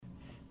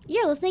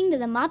You're listening to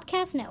the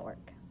Mopcast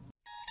Network.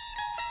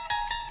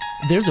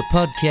 There's a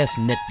podcast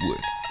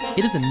network.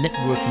 It is a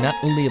network not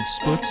only of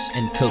sports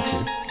and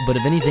culture, but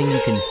of anything you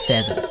can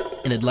fathom,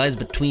 and it lies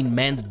between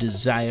man's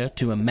desire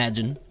to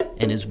imagine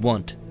and his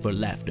want for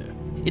laughter.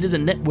 It is a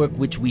network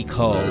which we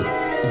call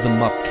the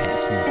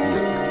Mopcast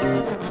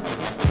Network.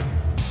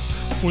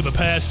 For the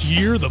past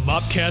year, the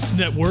Mopcast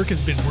Network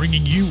has been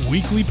bringing you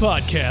weekly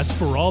podcasts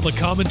for all the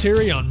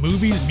commentary on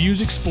movies,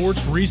 music,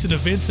 sports, recent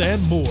events,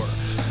 and more.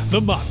 The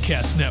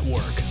Mopcast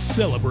Network.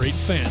 Celebrate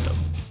fandom.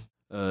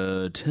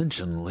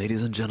 Attention,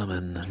 ladies and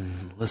gentlemen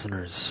and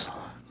listeners.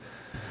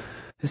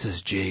 This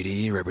is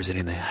JD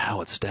representing the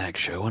How It Stacks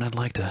show, and I'd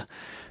like to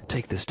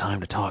take this time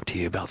to talk to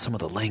you about some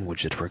of the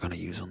language that we're going to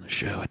use on the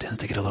show. It tends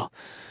to get a little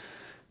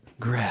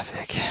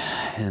graphic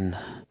and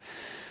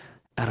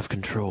out of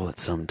control at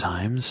some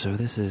times, so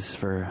this is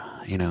for,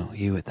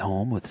 you at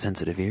home with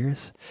sensitive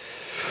ears.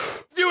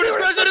 Viewer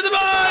discretion is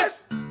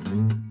advised!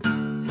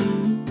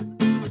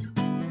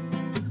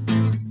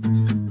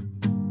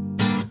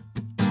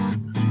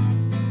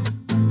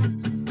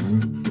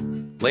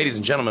 Ladies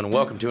and gentlemen,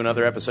 welcome to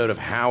another episode of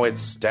How It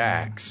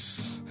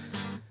Stacks.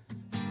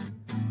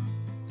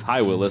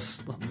 Hi,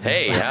 Willis.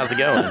 Hey, how's it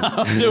going?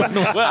 I'm doing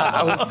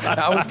well.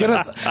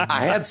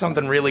 I had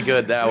something really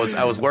good that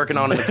I was working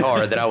on in the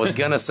car that I was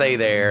gonna say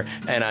there,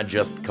 and I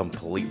just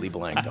completely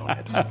blanked on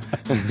it.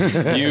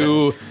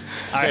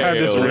 I had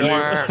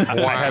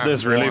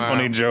this really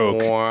funny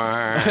joke.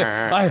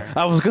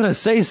 I was gonna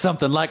say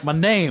something like my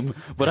name,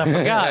 but I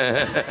forgot.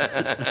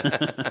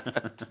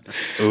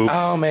 Oops.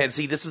 Oh man,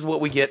 see, this is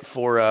what we get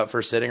for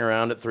sitting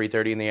around at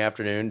 3:30 in the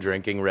afternoon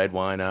drinking red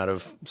wine out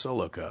of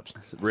Solo cups.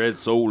 Red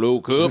Solo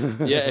cup.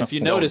 Yeah, if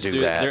you notice, do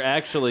dude, that. they're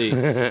actually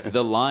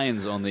the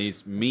lines on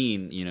these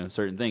mean,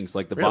 certain things.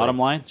 Like the bottom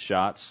line,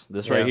 shots.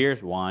 This right here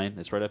is wine.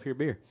 This right up here,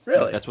 beer.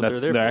 Really? That's what they're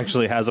there That for.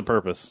 actually has a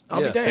purpose.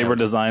 I'll be damned. They were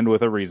designed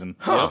with a reason.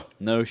 Huh. Yep.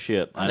 No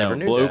shit. I never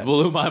know. knew that.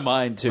 Blew my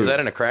mind too. Was that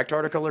in a Cracked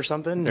article or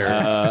something? Or?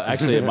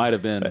 Actually, it might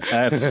have been. Then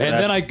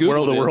I Googled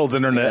where the it. world's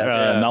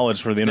internet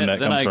knowledge for the internet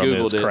then comes I from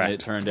Googled is it, and cracked. it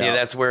turned out. Yeah,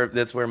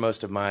 that's where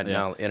most of my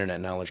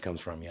internet knowledge comes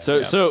from. Yes.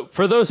 So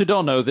for those who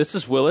don't know, this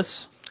is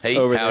Willis. Hey,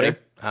 over howdy. there.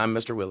 I'm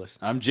Mr. Willis.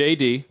 I'm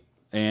JD,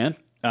 and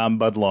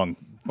Bud Long.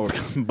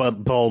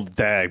 Bud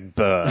Bulldog.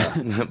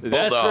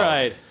 that's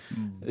right.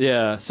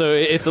 Yeah, so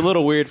it's a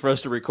little weird for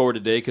us to record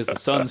today because the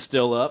sun's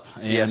still up,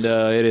 and Yes.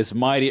 It is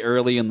mighty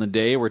early in the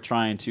day. We're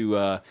trying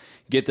to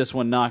get this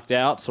one knocked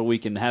out so we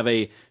can have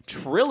a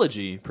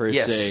trilogy, per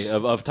se,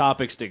 of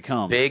topics to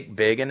come.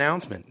 Big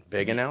announcement.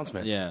 Big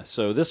announcement. Yeah,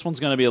 so this one's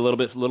going to be a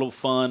little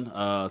fun.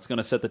 It's going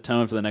to set the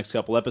tone for the next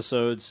couple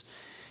episodes.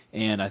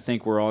 And I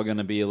think we're all going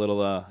to be a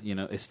little,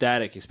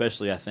 ecstatic,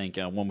 especially, I think,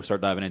 when we start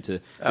diving into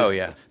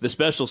the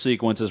special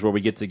sequences where we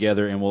get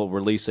together and we'll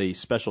release a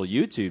special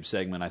YouTube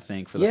segment, I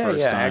think, for the first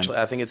time. Yeah, actually,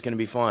 I think it's going to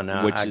be fun.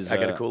 I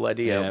got a cool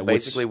idea. Yeah,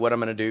 basically, what I'm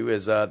going to do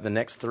is the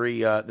next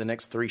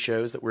three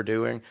shows that we're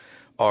doing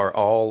are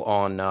all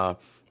on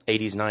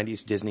 80s,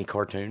 90s Disney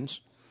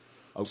cartoons.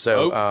 I'm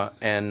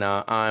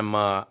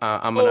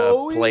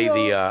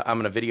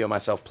gonna video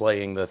myself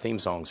playing the theme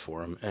songs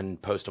for them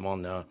and post them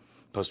on the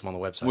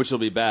website, which will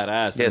be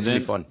badass. Yeah, it'll be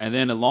fun. And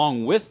then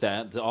along with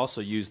that, to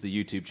also use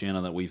the YouTube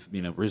channel that we've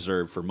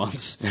reserved for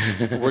months,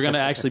 we're going to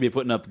actually be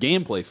putting up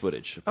gameplay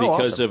footage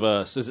because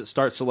of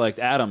Start Select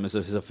Adam is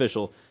his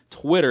official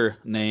Twitter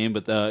name,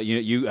 but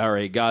you are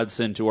a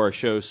godsend to our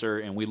show, sir,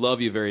 and we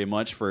love you very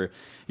much for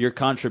your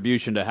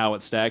contribution to How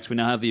It Stacks. We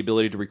now have the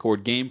ability to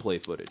record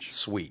gameplay footage.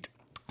 Sweet.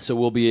 So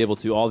we'll be able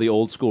to, all the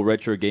old school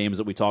retro games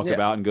that we talk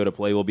about and go to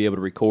play, we'll be able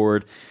to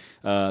record.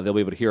 They'll be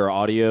able to hear our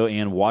audio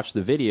and watch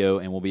the video,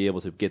 and we'll be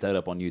able to get that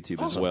up on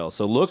YouTube as well.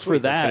 So look for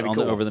that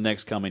over the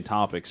next coming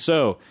topics.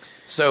 So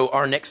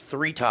our next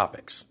three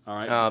topics. All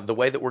right. The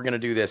way that we're going to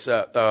do this,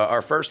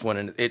 our first one,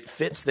 and it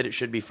fits that it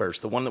should be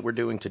first. The one that we're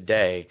doing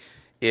today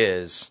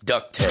is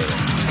Ducktales.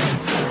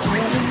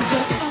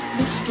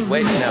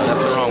 Wait, no,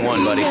 that's the wrong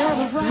one, buddy.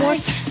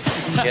 What?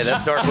 Yeah,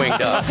 that's Darkwing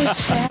Duck.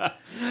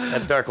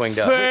 That's Darkwing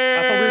Duck.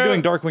 I thought we were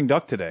doing Darkwing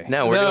Duck today.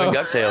 No, we're doing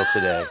DuckTales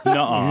today.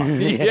 Nuh-uh.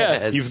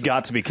 Yes. You've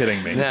got to be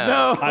kidding me.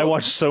 No. I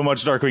watched so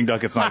much Darkwing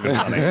Duck, it's not even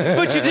funny.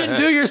 But you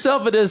didn't do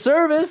yourself a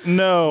disservice.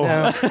 No.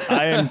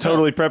 I am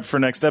totally prepped for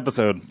next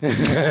episode.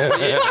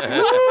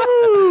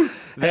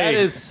 That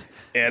is...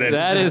 Edit.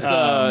 That is,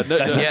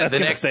 the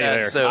next stay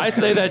there. So I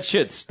say that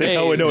shit stays.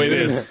 No, it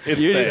is.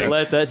 It's you staying.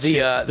 let that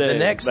shit stay. The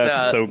next,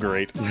 That's so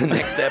great. The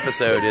next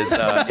episode is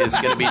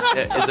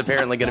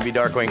apparently going to be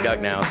Darkwing Duck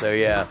now. So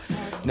yeah,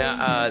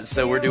 now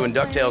so we're doing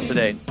DuckTales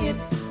today.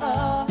 It's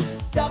a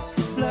duck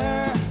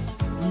blur,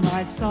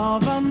 might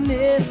solve a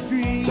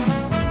mystery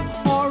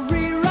or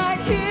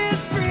rewrite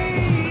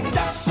history.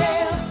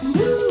 DuckTales,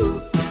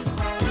 woo!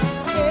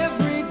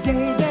 Every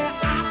day they're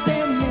out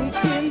there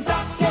making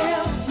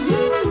DuckTales,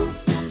 woo!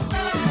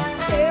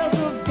 Tales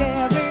of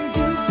daring,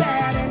 do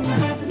that, and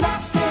good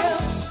luck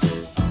tales.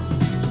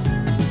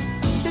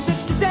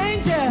 The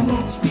danger,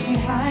 watch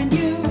behind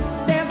you.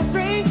 There's a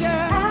stranger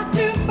out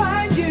to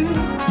find you.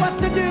 What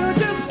to do?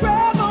 Just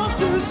scramble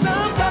to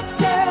some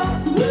DuckTales,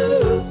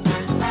 woo!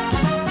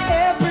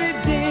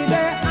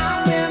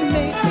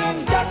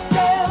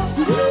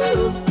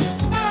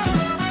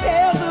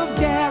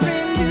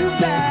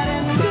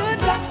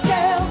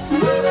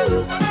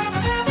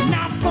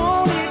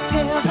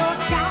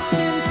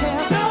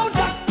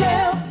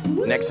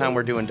 Next time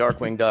we're doing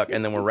Darkwing Duck,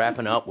 and then we're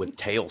wrapping up with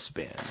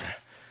Tailspin.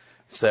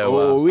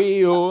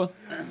 So,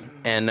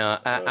 and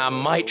I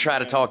might try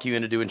to talk you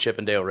into doing Chip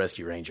and Dale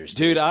Rescue Rangers,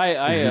 too. Dude,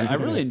 I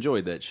really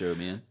enjoyed that show,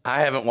 man.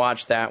 I haven't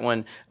watched that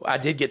one. I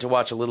did get to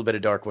watch a little bit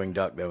of Darkwing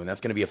Duck, though, and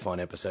that's going to be a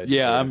fun episode.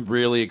 Yeah, I'm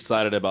really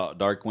excited about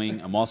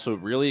Darkwing. I'm also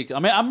I'm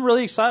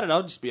really excited.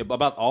 I'll just be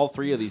about all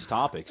three of these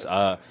topics.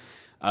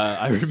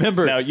 I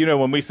remember. Now,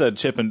 when we said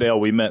Chip and Dale,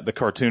 we meant the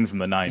cartoon from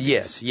the 90s.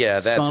 Yes, yeah.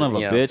 That's Son of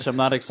a bitch, I'm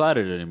not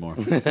excited anymore.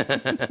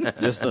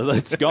 Just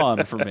it's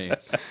gone for me.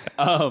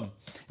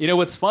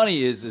 What's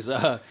funny is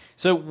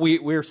so we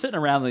were sitting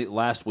around the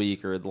last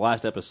week or the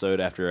last episode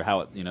after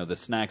the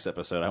snacks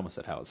episode. I almost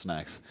said How It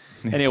Snacks.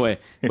 Anyway,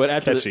 but it's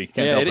after catchy.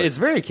 It's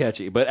very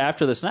catchy. But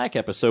after the snack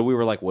episode, we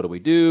were like, what do we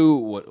do?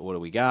 What do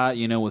we got?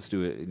 Let's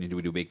do it. Do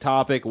we do a big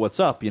topic? What's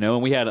up?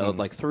 And we had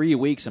like 3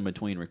 weeks in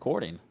between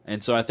recording,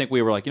 and so I think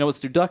we were like, let's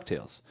do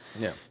Ducktales.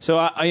 Yeah.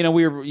 So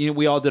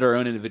we all did our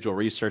own individual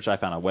research. I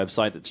found a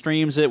website that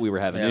streams it. We were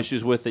having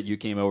issues with it. You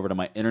came over to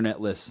my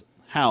internetless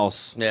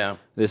house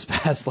this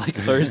past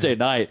Thursday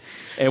night,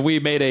 and we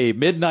made a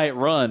midnight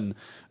run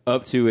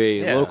up to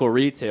a local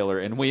retailer,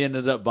 and we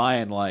ended up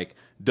buying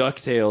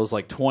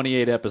DuckTales,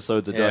 28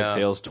 episodes of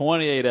DuckTales,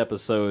 28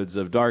 episodes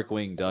of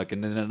Darkwing Duck,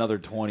 and then another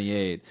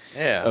 28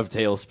 of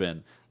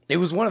Tailspin. It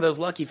was one of those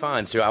lucky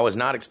finds, too. I was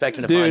not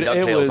expecting to find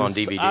DuckTales on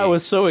DVD. I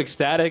was so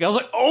ecstatic. I was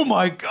like, oh,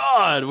 my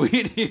God.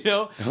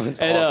 That's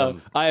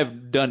awesome. I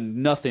have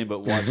done nothing but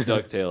watch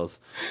DuckTales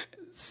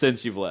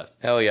since you've left.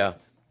 Hell yeah.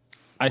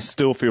 I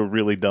still feel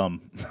really dumb.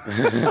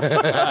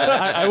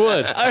 I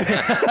would.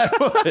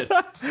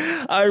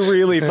 I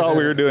really thought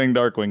we were doing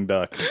Darkwing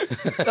Duck.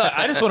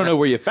 I just want to know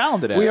where you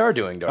found it at. We are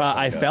doing Darkwing Duck.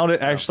 I found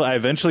it, actually. I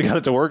eventually got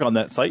it to work on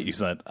that site you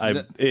sent.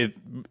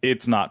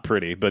 It's not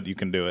pretty, but you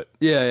can do it.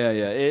 Yeah.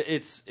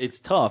 It's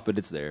tough, but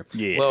it's there.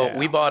 Yeah. Well,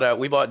 we bought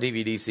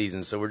DVD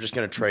seasons, so we're just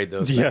going to trade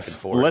those back and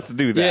forth. Let's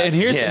do that. Yeah, and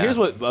here's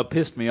what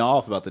pissed me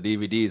off about the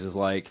DVDs is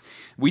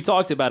we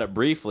talked about it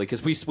briefly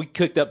because we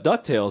cooked up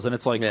DuckTales, and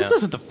it's this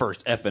isn't the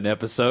first effing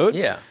episode.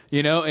 Yeah.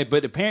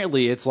 But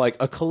apparently it's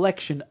a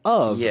collection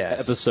of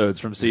episodes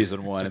from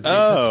season 1 and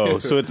season 2.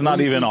 So it's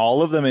not even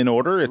all of them in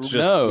order? It's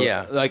just... No.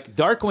 Yeah.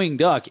 Darkwing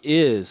Duck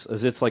it's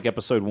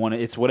episode 1.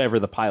 It's whatever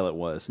the pilot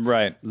was.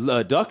 Right.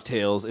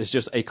 DuckTales is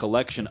just a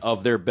collection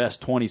of their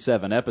best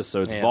 27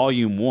 episops,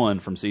 volume 1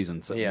 from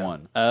season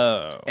 1.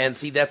 Oh. And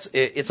see, that's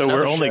it's so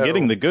we're only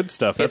getting the good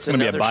stuff. That's going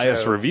to be a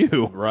biased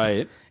review.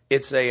 Right.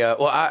 It's a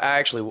I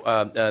actually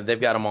they've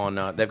got them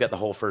on they've got the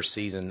whole first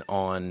season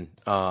on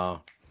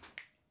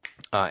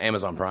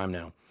Amazon Prime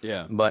now.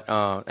 Yeah. But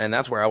and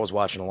that's where I was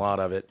watching a lot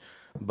of it.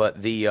 But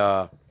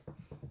the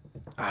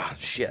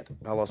shit,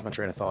 I lost my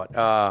train of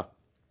thought.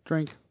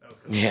 Drink.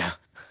 Yeah.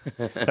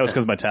 That was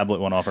because my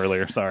tablet went off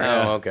earlier. Sorry.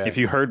 Oh, okay. If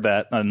you heard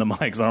that on the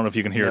mics, I don't know if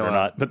you can hear it or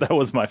not, but that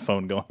was my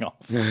phone going off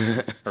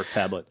or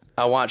tablet.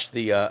 I watched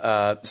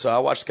I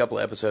watched a couple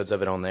of episodes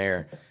of it on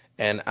there,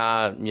 and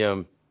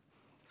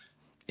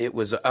it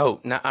was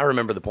now I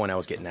remember the point I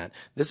was getting at.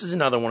 This is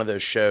another one of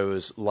those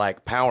shows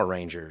like Power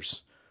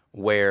Rangers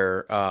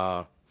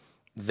where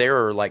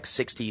there are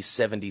 60,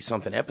 70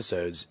 something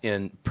episodes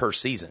per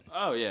season.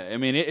 Oh yeah, I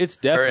mean it's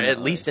definitely, or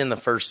at least in the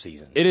first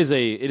season. It is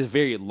a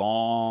very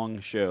long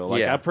show.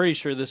 I'm pretty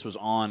sure this was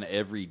on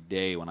every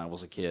day when I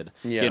was a kid,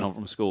 getting home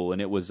from school,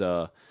 and it was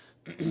a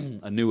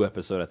new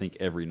episode I think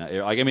every night.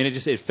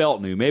 It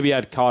felt new. Maybe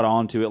I'd caught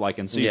on to it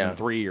in season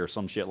 3 or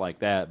some shit like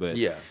that, but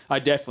I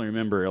definitely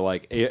remember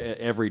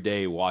every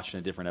day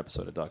watching a different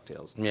episode of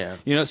DuckTales.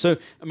 Yeah. So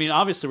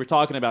obviously we're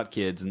talking about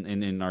kids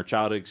and our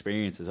childhood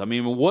experiences.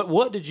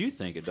 What did you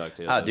think of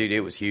DuckTales? Dude,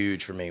 it was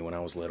huge for me when I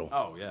was little.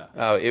 Oh yeah.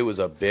 Oh, it was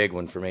a big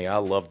one for me. I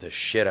loved the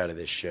shit out of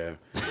this show.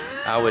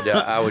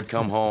 I would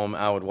come home,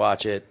 I would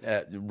watch it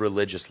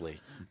religiously.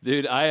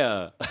 Dude,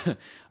 I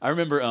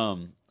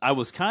remember it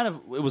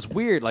was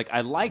weird.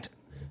 I liked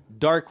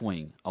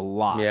Darkwing a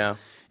lot. Yeah.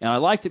 And I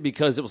liked it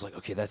because it was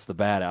okay, that's the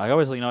badass. I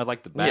always, I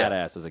liked the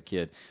badass as a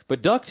kid.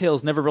 But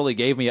DuckTales never really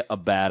gave me a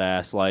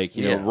badass,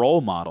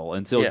 role model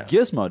until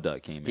Gizmo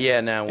Duck came in.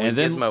 Yeah, now when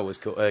Gizmo was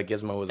cool.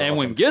 Gizmo was awesome. And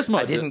when Gizmo...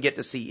 I didn't get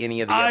to see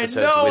any of the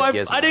episodes with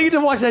Gizmo. I didn't get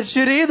to watch that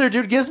shit either,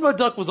 dude. Gizmo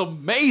Duck was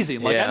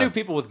amazing. I knew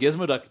people with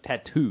Gizmo Duck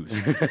tattoos.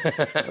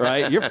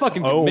 Right? You're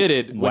fucking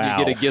committed when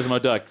you get a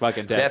Gizmo Duck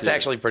fucking tattoo. That's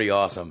actually pretty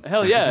awesome.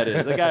 Hell yeah, it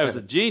is. That guy was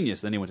a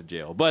genius. Then he went to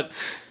jail. But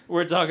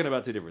we're talking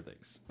about two different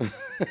things.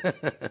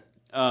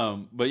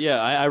 But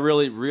yeah,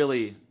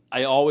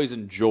 I always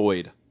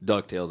enjoyed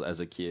DuckTales as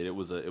a kid. It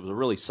was a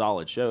really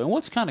solid show. And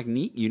what's kind of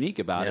unique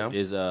about it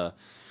is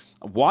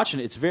watching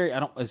it. It's very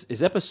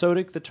is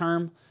episodic the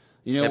term?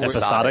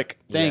 Episodic.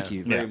 Thank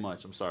you very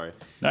much. I'm sorry.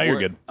 No, you're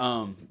good.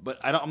 But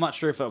I'm not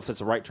sure if that's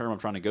the right term I'm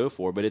trying to go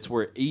for. But it's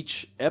where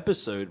each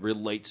episode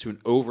relates to an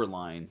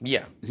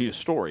overline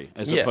story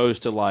as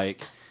opposed to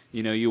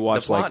you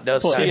watch the plot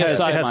does it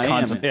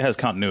has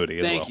continuity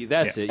as well. Thank you.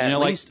 That's it.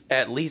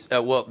 At least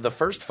the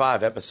first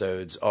 5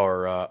 episodes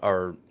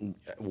are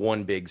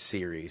one big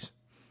series,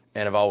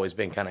 and have always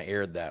been kind of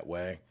aired that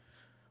way.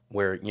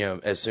 Where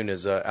as soon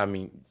as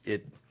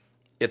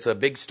it's a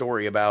big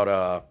story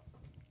about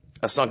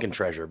a sunken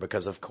treasure,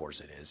 because of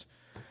course it is.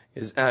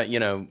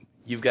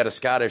 You've got a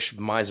Scottish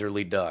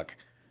miserly duck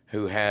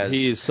who has.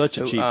 He is such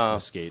a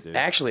cheap skate, dude.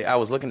 Actually, I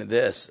was looking at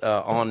this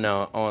on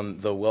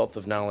the wealth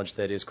of knowledge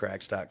that is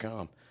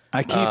cracked.com.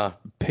 I keep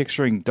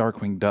picturing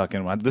Darkwing Duck,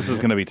 and this is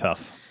going to be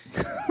tough.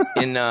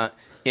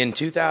 In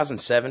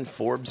 2007,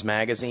 Forbes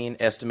magazine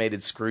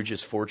estimated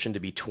Scrooge's fortune to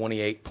be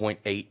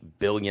 $28.8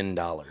 billion.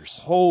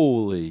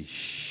 Holy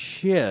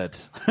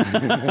shit.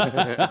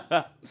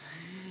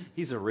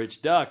 He's a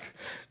rich duck.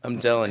 I'm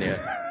telling you.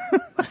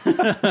 I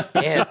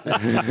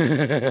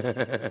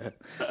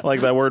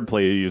like that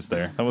wordplay you used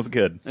there. That was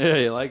good. Yeah,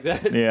 you like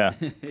that? Yeah,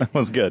 that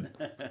was good.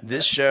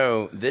 This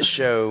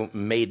show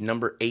made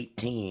number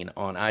 18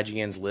 on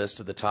IGN's list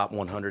of the top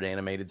 100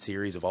 animated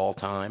series of all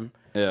time.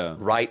 Yeah.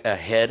 Right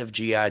ahead of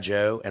G.I.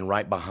 Joe and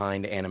right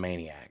behind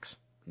Animaniacs.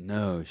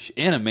 No,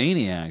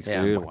 Animaniacs,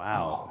 Yeah. dude.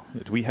 Wow.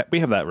 We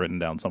have that written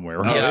down somewhere.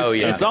 Right?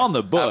 Yeah, It's on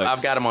the books.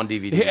 I've got them on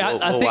DVD. Yeah,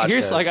 We'll I think watch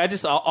here's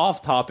those.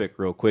 off topic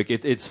real quick.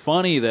 It's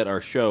funny that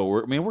our show,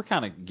 we're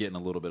kind of getting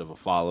a little bit of a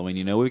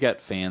following. We've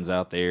got fans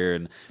out there,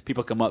 and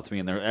people come up to me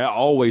and they're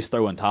always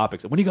throwing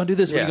topics. When are you gonna do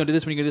this? When are you gonna do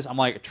this? When are you gonna do this? I'm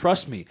like,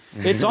 trust me,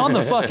 it's on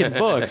the fucking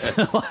books.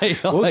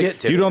 We'll get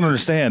to You it. don't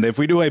understand. If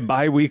we do a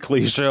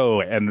bi-weekly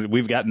show and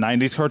we've got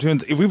 90s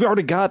cartoons, if we've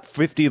already got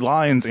 50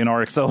 lines in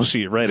our Excel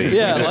sheet ready.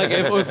 Yeah, like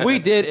if we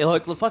did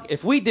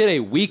if we did a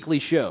weekly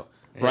show,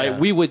 right, Yeah.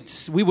 we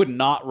would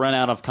not run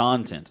out of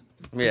content.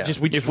 Yeah.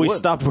 We If we would.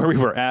 stopped where we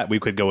were at, we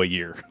could go a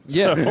year.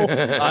 Yeah,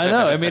 I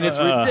know. I mean, it's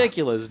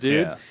ridiculous,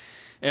 dude.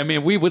 Yeah. I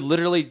mean, we would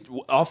literally,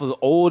 off of the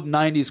old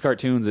 90s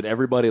cartoons that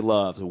everybody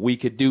loves, we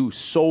could do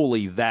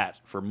solely that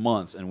for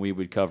months, and we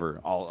would cover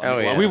all. Oh,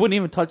 yeah. We wouldn't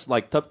even touch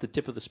the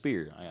tip of the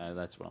spear.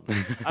 That's what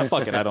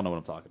I don't know what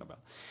I'm talking about.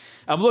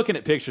 I'm looking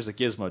at pictures of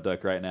Gizmo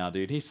Duck right now,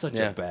 dude. He's such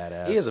a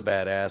badass. He is a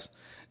badass.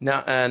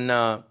 Now,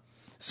 and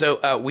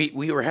so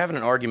we were having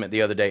an argument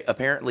the other day.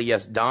 Apparently,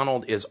 yes,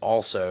 Donald is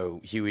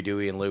also Huey,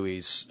 Dewey, and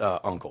Louie's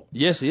uncle.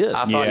 Yes, he is.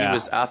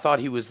 I thought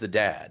he was the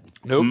dad.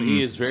 Nope,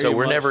 he is very. So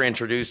we're much- never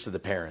introduced to the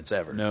parents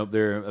ever. Nope,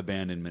 they're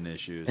abandonment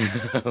issues.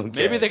 Okay.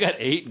 Maybe they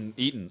got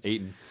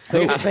eaten.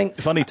 I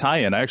think Funny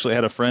tie-in. I actually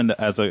had a friend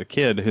as a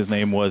kid whose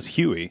name was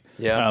Huey.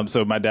 Yeah.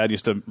 So my dad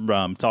used to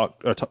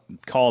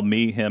call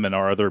me, him, and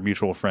our other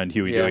mutual friend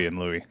Huey, Yeah. Dewey, and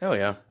Louie. Oh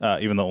yeah.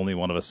 Even though only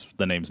one of us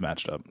the names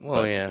matched up.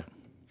 Well, yeah.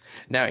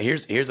 Now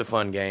here's a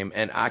fun game,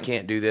 and I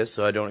can't do this,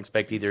 so I don't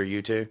expect either of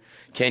you to.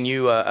 Can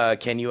you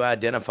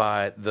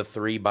identify the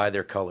three by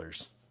their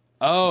colors?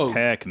 Oh,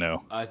 Heck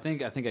no. I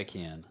think I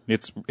can.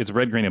 It's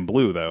red, green, and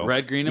blue though.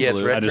 Red, green, and Yes,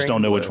 blue. red, I just green,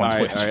 don't know and which blue.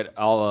 one's which. All right.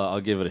 I'll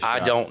give it a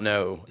shot. I don't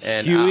know,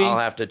 and Huey? I'll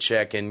have to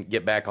check and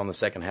get back on the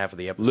second half of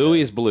the episode.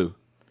 Louis is blue.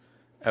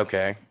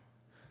 Okay.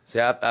 See,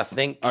 I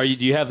think. Do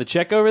you have the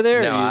check over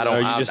there? No, I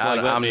don't. Are you just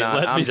I'm let me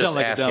just sound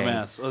like asking. a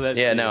dumbass? Oh, that's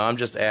Yeah, you. no, I'm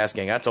just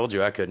asking. I told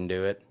you I couldn't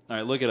do it. All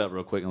right, look it up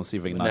real quick and let's see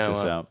if we can knock No,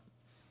 this out.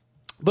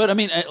 But I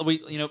mean,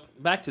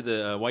 back to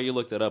the why you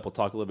looked that up. We'll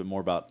talk a little bit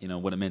more about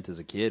what it meant as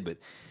a kid. But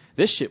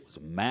this shit was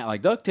mad.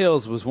 Like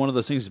Ducktales was one of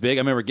those things big.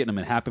 I remember getting them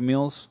in Happy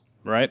Meals.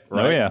 Right?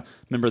 Right? Oh, yeah.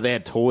 Remember they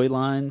had toy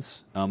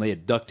lines. They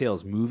had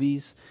Ducktales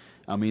movies.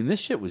 I mean, this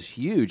shit was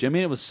huge. I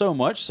mean, it was so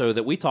much so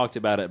that we talked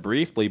about it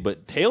briefly.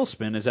 But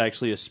Tailspin is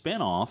actually a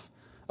spinoff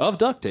of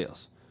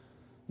Ducktales.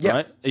 Yeah.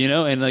 Right?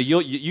 And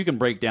you can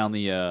break down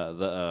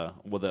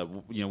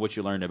what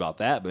you learned about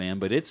that, man.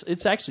 But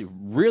it's actually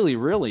really,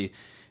 really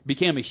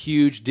became a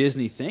huge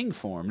Disney thing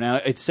for them. Now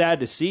it's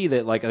sad to see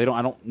that I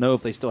don't know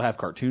if they still have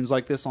cartoons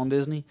like this on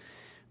Disney,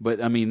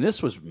 but I mean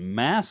this was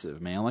massive,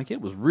 man. Like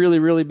it was really,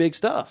 really big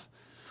stuff.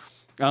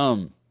 But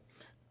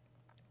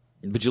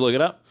you look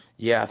it up?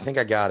 Yeah, I think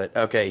I got it.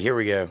 Okay, here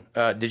we go.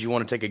 Did you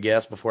want to take a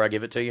guess before I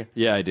give it to you?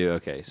 Yeah, I do.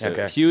 Okay, so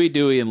Okay. Huey,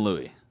 Dewey, and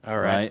Louie. All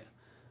right.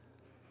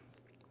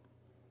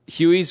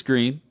 Huey's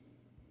green.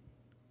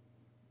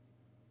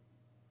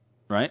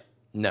 Right?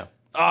 No.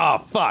 Oh,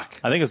 fuck.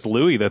 I think it's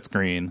Louie that's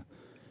green.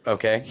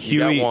 Okay, you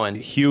got one.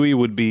 Huey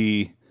would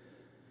be.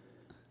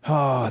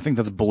 Oh, I think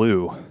that's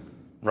blue.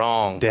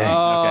 Wrong. Dang.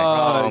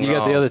 Oh, okay. you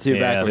got the other two Yeah,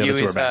 backwards. the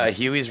other two are backwards.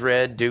 Huey's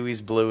red,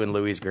 Dewey's blue, and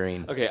Louie's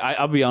green. Okay,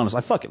 I'll be honest.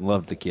 I fucking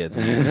loved the kids.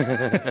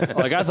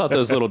 I thought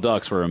those little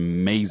ducks were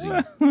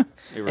amazing.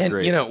 They were And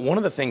great. one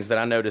of the things that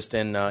I noticed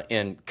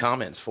in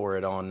comments for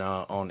it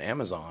on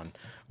Amazon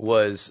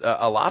was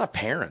a lot of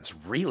parents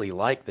really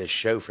like this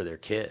show for their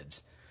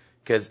kids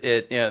because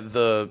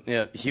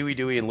Huey,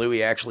 Dewey, and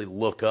Louie actually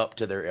look up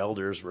to their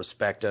elders,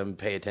 respect them,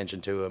 pay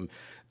attention to them.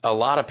 A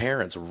lot of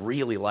parents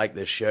really like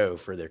this show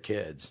for their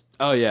kids.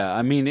 Oh yeah,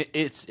 I mean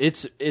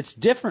it's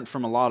different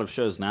from a lot of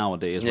shows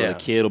nowadays where Yeah. the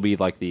kid will be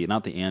like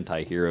not the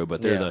anti-hero,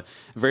 but they're Yeah.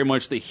 very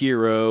much the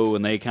hero,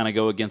 and they kind of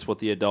go against what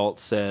the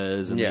adult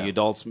says, and Yeah. the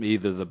adults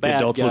either the The bad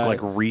adults guy. look like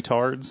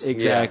retards.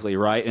 Exactly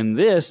right. And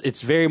this,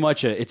 it's very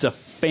much it's a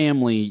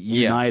family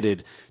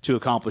united to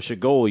accomplish a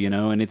goal,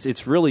 and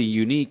it's really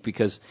unique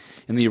because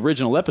in the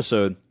original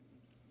episode.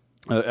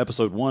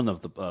 Episode 1 of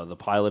the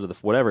pilot of the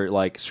whatever,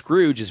 like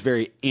Scrooge is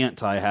very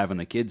anti having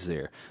the kids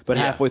there, but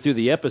halfway through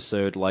the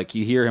episode, like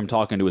you hear him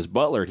talking to his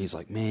butler, and he's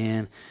like,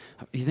 "Man,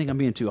 you think I'm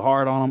being too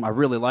hard on them? I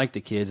really like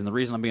the kids, and the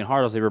reason I'm being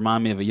hard is they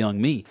remind me of a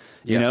young me.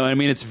 You know, I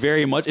mean, it's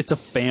very much, it's a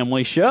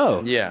family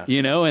show. Yeah.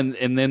 You know,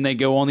 and then they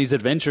go on these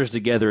adventures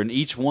together, and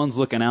each one's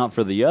looking out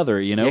for the other,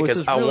 you know, which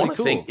is really I want to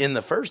cool. think in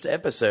the first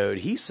episode,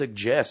 he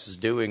suggests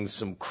doing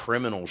some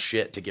criminal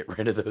shit to get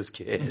rid of those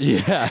kids.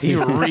 Yeah. He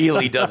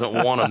really doesn't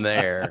want them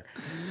there.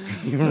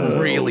 He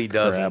really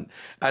doesn't.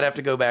 I'd have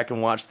to go back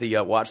and watch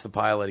the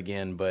pilot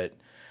again, but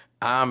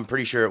I'm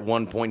pretty sure at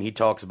one point he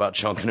talks about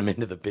chunking them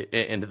into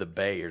the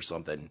bay or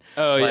something.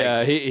 Oh, like,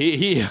 yeah,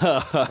 he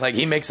like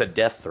he makes a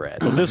death threat.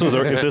 If this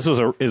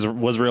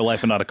was real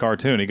life and not a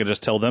cartoon, he could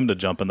just tell them to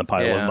jump in the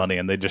pile of money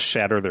and they just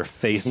shatter their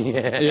face.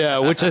 Yeah,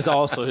 which is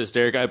also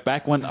hysterical.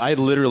 Back when I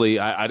literally,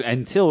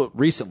 until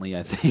recently,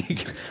 I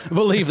think,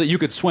 believed that you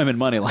could swim in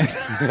money like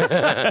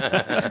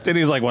that. Then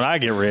he's like, when I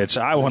get rich,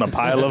 I want a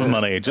pile of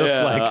money, just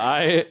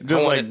like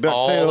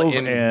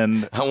Ducktales,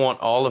 and I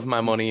want all of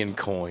my money in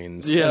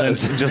coins. Yeah,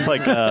 just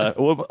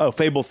like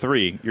Fable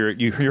 3,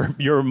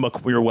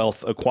 your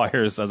wealth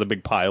acquires as a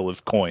big pile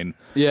of coin.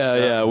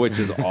 Yeah, which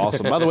is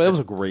awesome. By the way, that was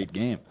a great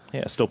game.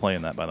 Yeah, still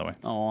playing that, by the way.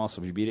 Oh,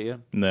 awesome! You beat it yet?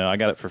 No, I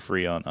got it for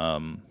free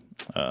on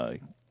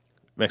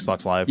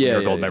Xbox Live. Yeah,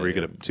 Whenever you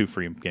get 2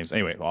 free games.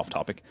 Anyway, off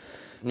topic.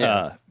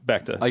 Yeah.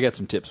 Back to I got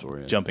some tips for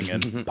you. jumping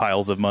in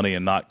piles of money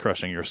and not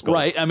crushing your skull.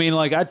 Right. I mean,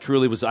 like,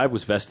 I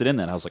was vested in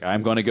that. I was like,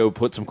 I'm going to go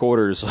put some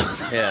quarters on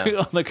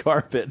the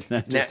carpet.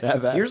 And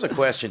Here's a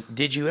question.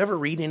 Did you ever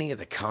read any of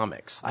the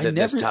comics that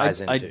this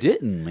ties into? I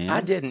didn't, man.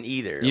 I didn't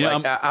either. You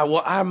know,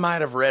 I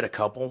might have read a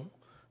couple.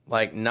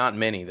 Like, not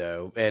many,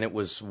 though, and it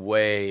was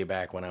way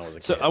back when I was a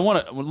kid. So I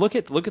want to look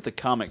at the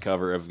comic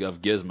cover of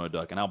Gizmo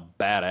Duck and how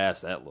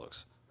badass that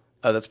looks.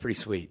 Oh, that's pretty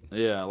sweet.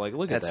 Yeah, like,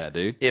 look at that,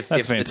 dude.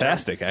 That's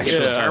fantastic,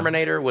 actually. If the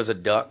Terminator was a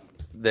duck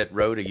that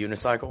rode a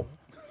unicycle,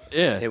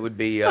 it would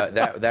be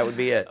that would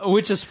be it.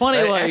 Which is funny.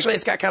 Actually,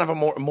 it's got kind of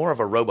a more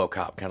of a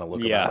RoboCop kind of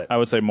look about it. I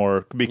would say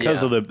more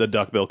because of the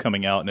duckbill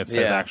coming out, and it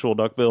says actual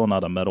duckbill,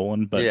 not a metal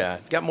one. But yeah,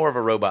 it's got more of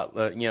a robot,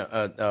 a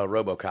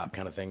RoboCop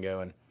kind of thing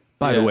going.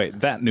 By the way,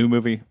 that new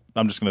movie,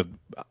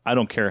 I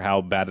don't care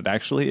how bad it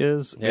actually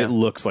is. Yeah. It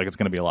looks like it's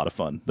gonna be a lot of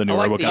fun. The new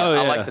RoboCop.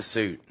 I like the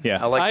suit.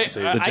 Yeah, I like the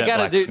suit. I got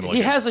it, dude.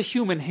 He has a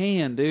human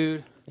hand,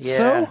 dude. Yeah.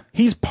 So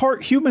he's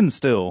part human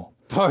still.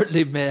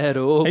 Partly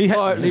metal. He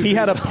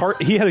had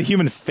a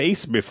human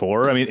face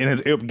before. I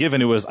mean,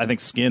 given it was, I think,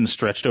 skin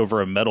stretched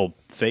over a metal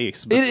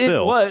face, but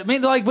still. I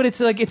mean, but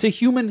it's a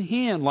human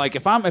hand. Like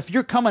if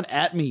you're coming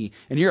at me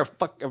and you're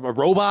a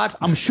robot,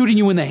 I'm shooting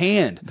you in the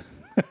hand.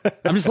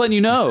 I'm just letting you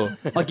know.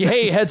 Like,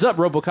 hey, heads up,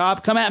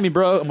 RoboCop, come at me,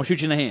 bro. I'm gonna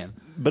shoot you in the hand.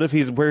 But if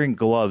he's wearing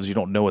gloves, you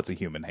don't know it's a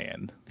human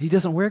hand. He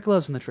doesn't wear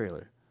gloves in the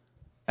trailer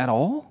at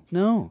all.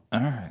 No. All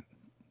right.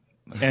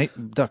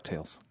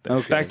 Ducktales.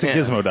 Okay. Back to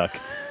Gizmo Duck.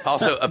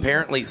 Also,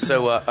 apparently,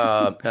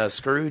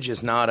 Scrooge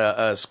is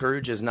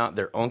not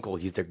their uncle.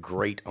 He's their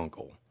great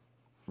uncle.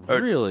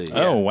 Really?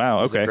 Yeah, oh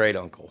wow. He's Okay. the great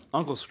uncle.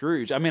 Uncle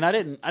Scrooge. I mean, I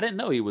didn't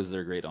know he was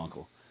their great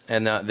uncle.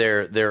 And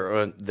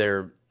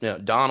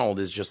Donald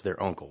is just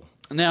their uncle.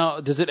 Now,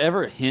 does it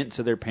ever hint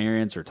to their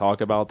parents or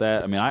talk about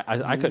that? I mean,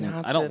 I couldn't.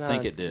 I don't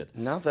think it did.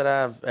 Not that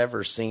I've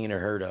ever seen or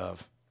heard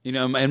of. You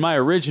know, in my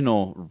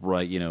original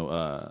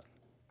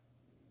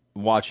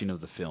watching of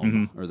the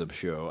film or the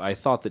show, I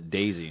thought that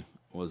Daisy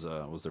was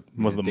the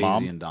Daisy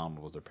mom and Donald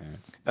was their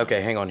parents. Okay,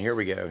 hang on. Here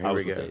we go.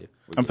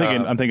 I'm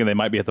thinking they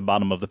might be at the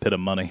bottom of the pit of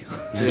money.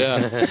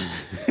 Yeah.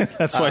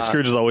 That's why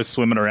Scrooge is always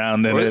swimming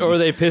around in it. Or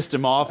they pissed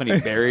him off and he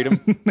buried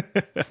him.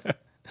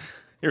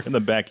 You're in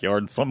the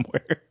backyard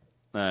somewhere.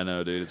 I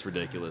know, dude. It's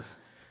ridiculous.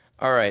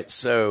 All right.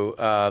 So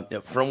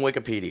from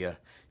Wikipedia,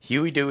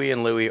 Huey, Dewey,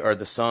 and Louie are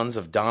the sons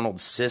of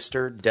Donald's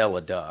sister,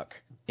 Della Duck,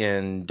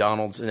 in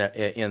Donald's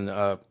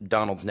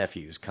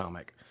Nephew's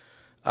comic.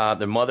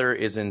 Their mother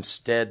is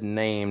instead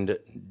named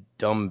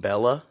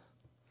Dumbella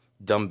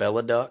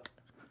Duck.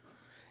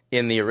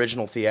 In the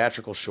original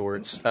theatrical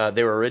shorts,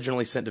 they were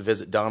originally sent to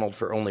visit Donald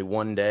for only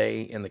one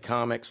day. In the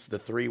comics, the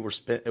three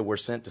were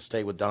sent to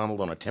stay with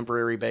Donald on a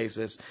temporary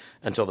basis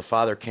until the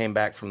father came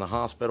back from the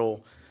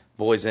hospital.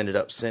 Boys ended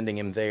up sending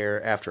him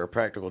there after a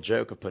practical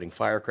joke of putting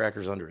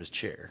firecrackers under his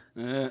chair.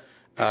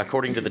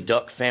 According to the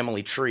Duck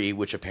family tree,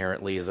 which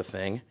apparently is a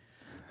thing.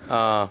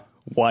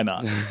 Why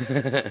not?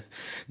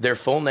 Their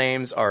full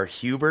names are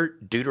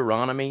Hubert,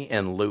 Deuteronomy,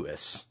 and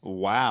Louis.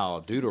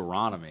 Wow,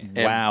 Deuteronomy.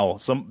 Wow,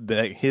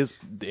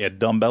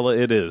 Dumbella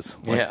it is.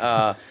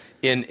 Yeah,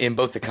 in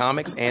both the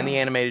comics and the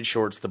animated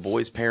shorts, the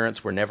boys'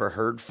 parents were never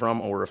heard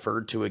from or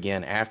referred to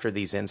again after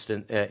these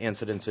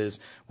incidences,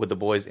 with the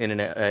boys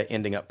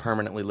ending up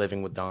permanently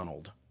living with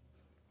Donald.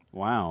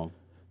 Wow.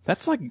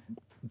 That's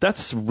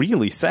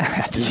really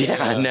sad.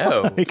 Yeah, I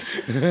know.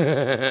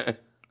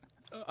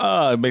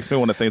 It makes me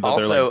want to think that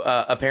also,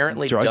 they're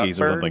apparently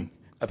druggies or something.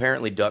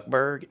 Apparently,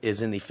 Duckburg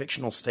is in the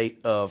fictional state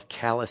of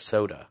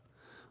Calisota.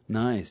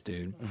 Nice,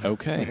 dude.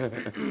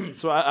 Okay.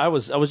 So I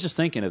was just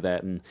thinking of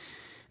that and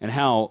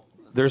how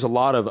there's a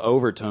lot of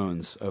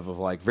overtones of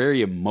like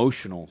very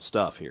emotional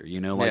stuff here.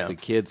 You know, like the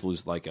kids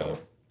lose like a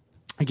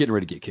getting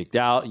ready to get kicked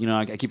out. You know,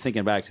 I keep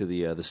thinking back to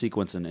the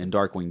sequence in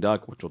Darkwing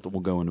Duck, which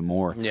we'll go into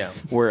more. Yeah.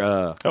 Where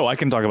Oh, I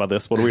can talk about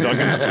this. What are we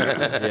talking about?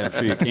 yeah, I'm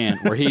sure you can.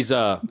 Where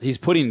he's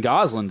putting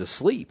Gosling to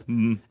sleep,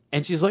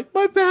 and she's like,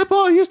 "My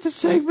papa used to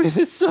sing me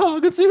this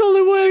song. It's the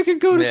only way I can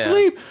go to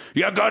sleep.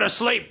 You go to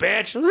sleep,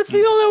 bitch. That's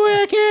the only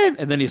way I can."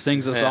 And then he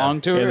sings a song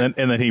to her, and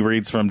then he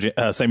reads from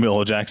Samuel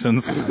L.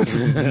 Jackson's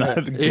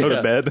 "Go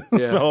to Bed."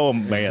 Yeah. Oh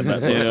man,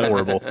 that was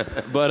horrible.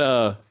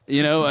 But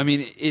you know, I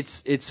mean,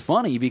 it's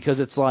funny because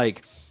it's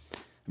like,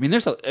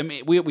 I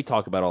mean, we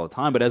talk about it all the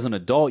time, but as an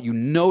adult, you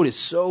notice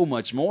so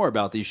much more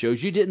about these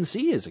shows you didn't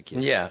see as a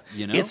kid. Yeah,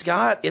 you know, it's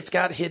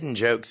got hidden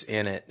jokes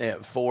in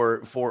it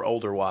for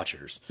older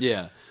watchers.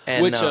 Yeah,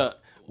 and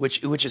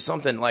which is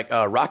something like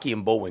Rocky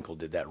and Bullwinkle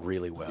did that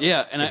really well.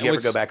 Yeah, and if you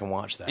ever go back and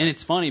watch that, and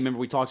it's funny. Remember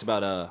we talked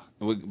about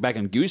back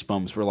in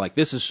Goosebumps, we're like,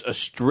 this is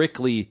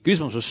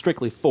Goosebumps was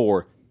strictly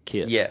for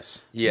kids.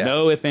 Yes. Yeah.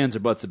 No ifs, ands, or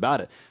buts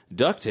about it.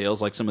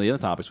 Ducktales, like some of the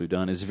other topics we've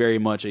done, is very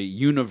much a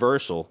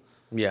universal.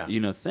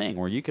 Yeah. Thing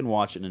where you can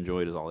watch it and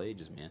enjoy it as all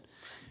ages, man.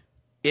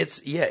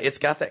 It's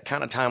got that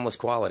kind of timeless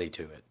quality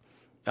to it.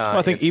 Well,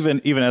 I think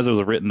even as it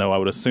was written, though, I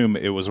would assume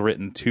it was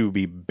written to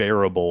be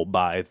bearable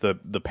by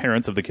the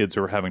parents of the kids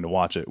who are having to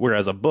watch it.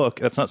 Whereas a book,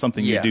 that's not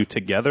something you do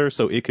together,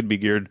 so it could be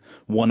geared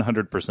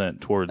 100%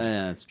 towards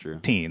that's true.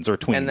 teens or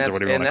tweens or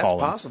whatever you want to call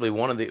them. And that's possibly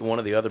one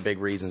of the other big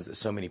reasons that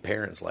so many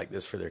parents like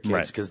this for their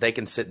kids, because they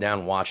can sit down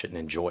and watch it and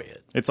enjoy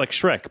it. It's like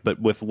Shrek, but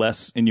with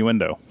less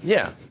innuendo.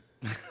 Yeah.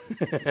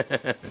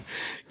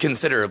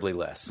 Considerably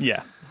less.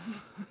 Yeah.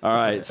 All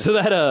right, so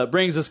that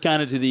brings us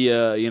kind of to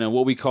the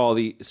what we call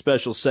the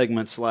special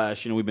segment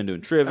 / we've been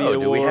doing trivia. Oh,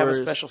 do we have a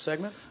wars. special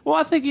segment? Well,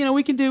 I think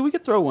we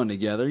could throw one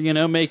together.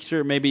 Make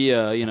sure maybe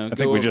I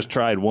think we just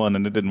tried one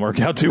and it didn't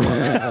work out too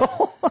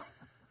well.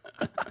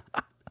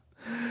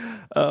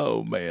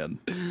 Oh man.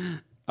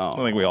 I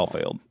think we all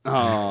failed.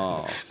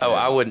 Oh,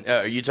 I wouldn't.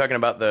 Are you talking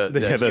about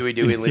the Huey,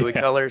 Dewey, Louie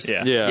colors?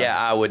 Yeah.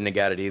 I wouldn't have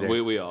got it either.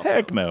 We all.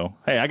 Heck no.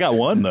 Hey, I got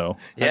one though.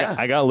 Yeah.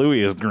 I got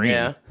Louis as green.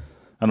 Yeah.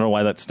 I don't know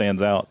why that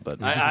stands out,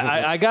 but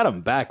I got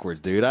them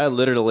backwards, dude. I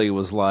literally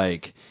was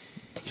like,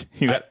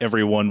 you got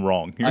every one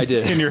wrong. I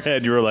did. In your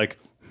head, you were like,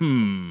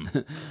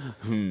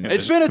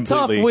 It's been a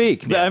tough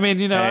week. Yeah. I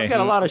mean, I've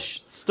got a lot of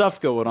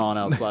stuff going on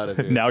outside of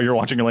here. Now you're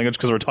watching your language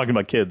because we're talking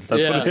about kids.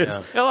 That's what it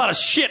is. A lot of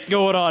shit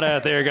going on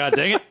out there. God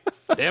dang it!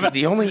 Damn it.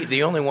 The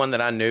only one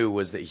that I knew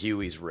was that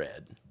Huey's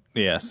red.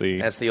 Yeah. See,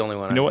 that's the only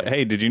one. You know what?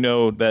 Hey, did you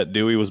know that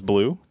Dewey was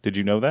blue? Did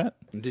you know that?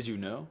 Did you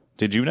know?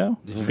 Did you know?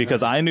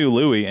 Because I knew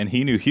Louie and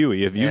he knew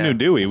Huey. If you knew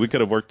Dewey, we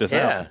could have worked this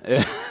out.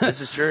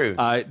 This is true.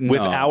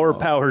 With our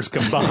powers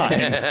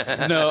combined.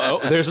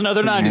 There's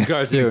another 90s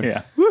cartoon.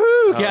 Yeah.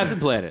 Woohoo! Captain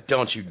Planet.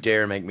 Don't you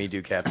dare make me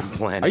do Captain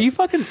Planet. Are you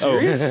fucking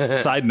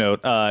serious? Side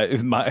note,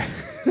 my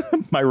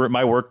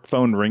work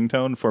phone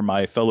ringtone for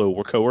my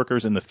fellow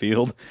coworkers in the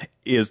field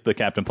is the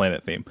Captain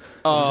Planet theme.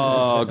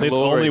 Oh, it's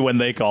only when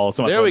they call.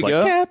 So there we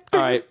go. Captain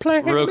all right,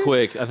 Planet. Real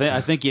quick. I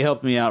think you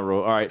helped me out,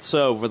 Ro. All right,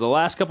 so for the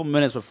last couple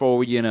minutes before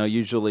we,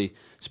 usually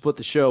split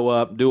the show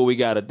up, do what we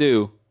got to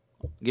do.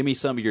 Give me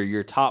some of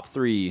your top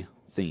 3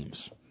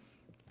 themes.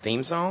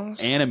 Theme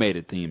songs?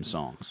 Animated theme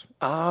songs.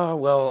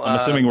 Well, I'm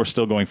assuming we're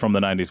still going from the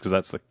 90s because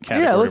that's the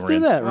category. Yeah, let's do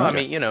that. Right? I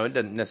mean, it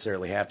doesn't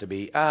necessarily have to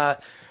be.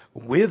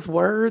 With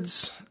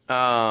words.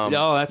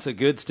 That's a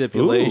good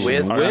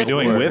stipulation. Are we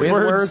doing with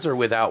words or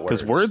without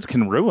words? Because words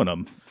can ruin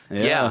them.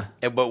 Yeah,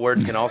 but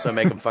words can also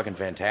make them fucking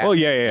fantastic. Well,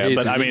 yeah.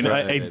 But I mean,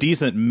 a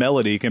decent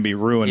melody can be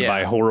ruined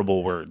by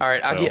horrible words. All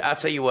right, so. I'll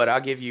tell you what.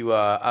 I'll give you.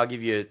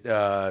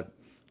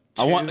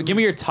 Give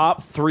me your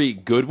top 3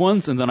 good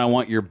ones, and then I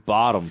want your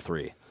bottom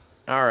 3.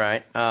 All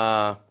right.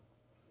 I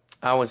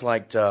always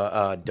liked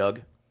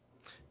Doug.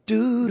 Yeah,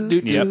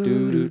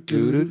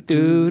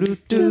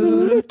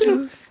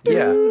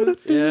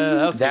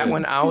 that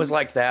one. I always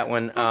liked that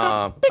one.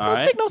 All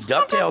right.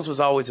 Ducktales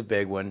was always a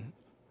big one.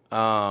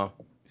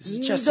 It's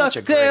just such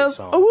a great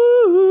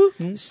song.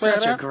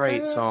 Such a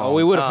great song. Oh,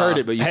 we would have heard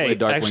it, but you played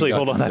Darkwing actually, Duck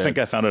hold on. instead. I think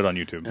I found it on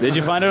YouTube. Did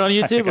you find it on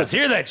YouTube? Let's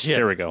hear that shit.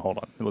 Here we go. Hold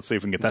on. Let's see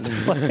if we can get that to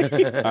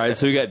play. All right,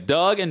 so we got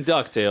Doug and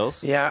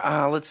DuckTales.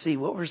 Yeah, let's see.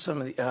 What were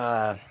some of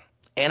the...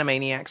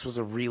 Animaniacs was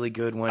a really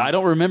good one. I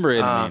don't remember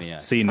Animaniacs.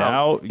 See,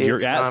 now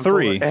you're at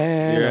 3.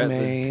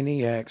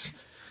 Animaniacs.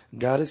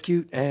 God is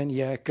cute and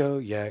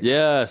yakko yaks.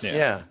 Yes.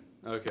 Yeah.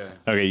 Okay,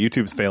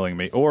 YouTube's failing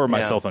me, or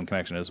my cell phone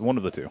connection is. One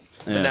of the two.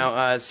 Yeah. But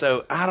now,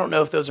 so I don't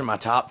know if those are my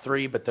top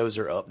 3, but those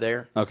are up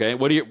there. Okay.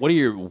 What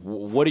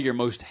are your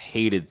most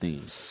hated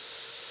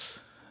themes?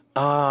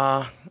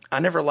 I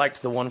never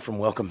liked the one from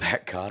Welcome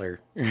Back, Kotter.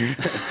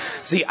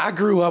 See, I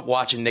grew up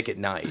watching Nick at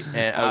Night,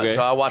 and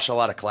so I watched a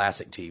lot of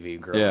classic TV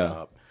growing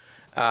up.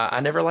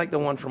 I never liked the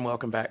one from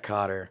Welcome Back,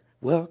 Kotter.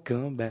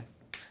 Welcome back.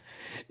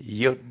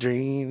 Your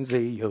dreams are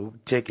your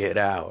ticket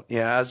out.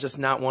 Yeah, it was just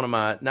not one of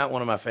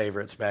my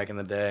favorites back in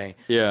the day.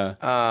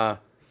 Yeah.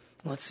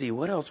 Let's see,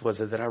 what else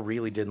was it that I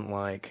really didn't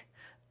like?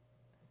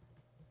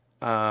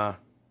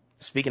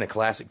 Speaking of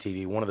classic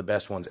TV, one of the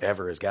best ones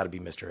ever has got to be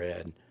Mr.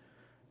 Ed.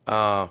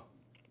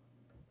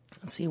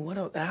 Let's see what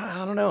else.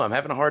 I don't know. I'm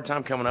having a hard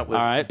time coming up with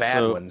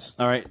bad ones.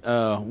 All right.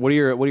 What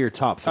are your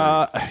top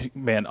three?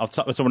 Man,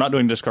 so we're not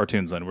doing just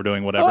cartoons then. We're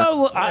doing whatever.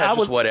 I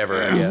would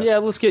whatever. I guess. Yeah,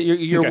 let's get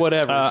your Okay.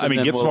 whatever. I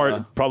mean, Get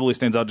Smart probably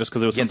stands out just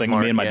because it was Get something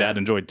Smart, me and my dad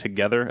enjoyed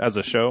together as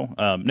a show.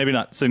 Maybe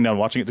not sitting down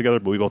watching it together,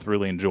 but we both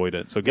really enjoyed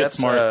it. So Get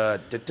Smart. No,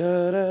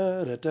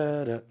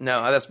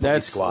 that's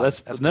Police Squad.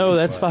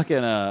 That's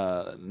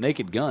fucking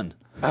Naked Gun.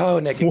 Oh,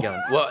 Naked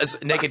Gun. Well,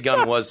 Naked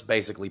Gun was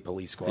basically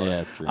Police Squad. Yeah,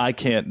 that's true. I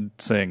can't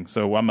sing,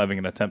 so I'm having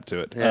an attempt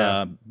to it.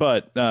 Yeah.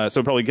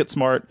 So probably Get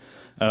Smart.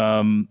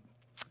 Tailspin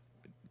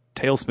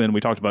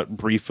we talked about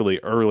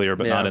briefly earlier,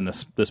 but not in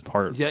this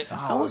part. Yeah,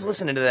 I was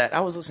listening to that. To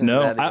that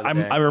the other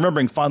day. I'm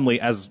remembering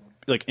fondly as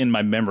like in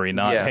my memory,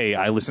 not hey,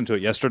 I listened to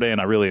it yesterday and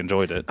I really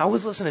enjoyed it. I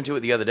was listening to it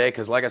the other day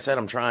because, like I said,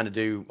 I'm trying to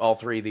do all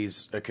three of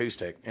these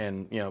acoustic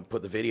and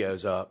put the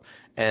videos up,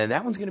 and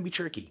that one's going to be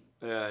tricky.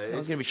 It's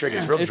going to be tricky.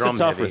 It's real drum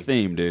heavy. It's a tougher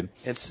theme, dude.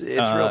 It's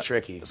real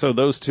tricky. So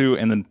those two,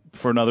 and then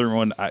for another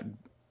one,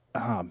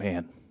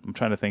 man, I'm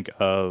trying to think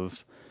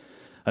of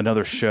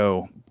another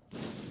show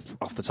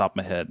off the top of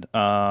my head.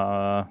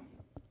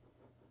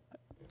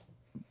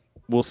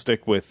 We'll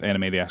stick with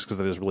Animaniacs because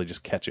it is really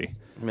just catchy.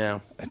 Yeah.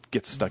 It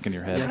gets stuck in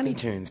your head. Tiny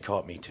Toons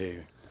caught me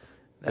too.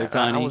 They're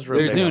tiny.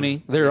 They're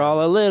loony. They're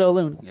all a little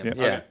loony. Yep.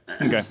 Yeah.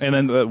 Okay. And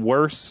then the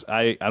worse,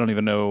 I don't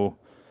even know.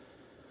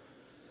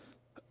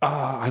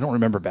 I don't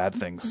remember bad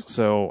things,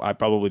 so I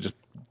probably just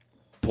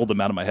pulled them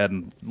out of my head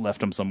and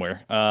left them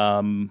somewhere.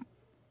 All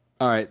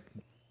right.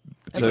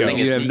 So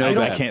you have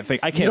I can't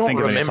think. I can't think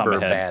of any off the top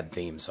of my head. Bad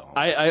theme songs.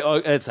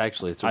 It's a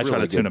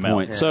really good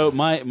point. Yeah. So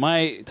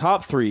my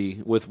top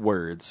three with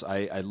words.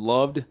 I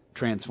loved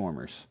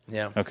Transformers.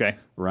 Yeah. Okay.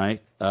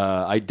 Right.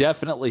 I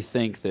definitely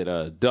think that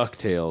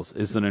Ducktales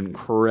is an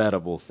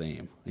incredible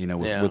theme.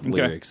 With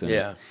lyrics in it.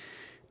 Yeah.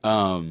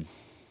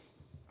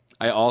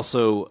 I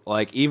also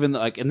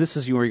and this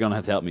is where you're gonna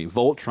have to help me.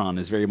 Voltron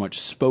is very much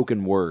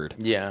spoken word.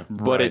 Yeah.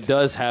 But it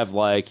does have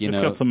it's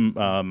got some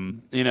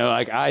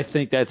I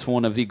think that's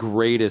one of the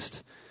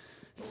greatest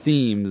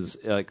themes.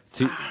 I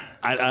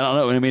don't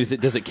know. I mean,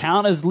 does it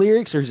count as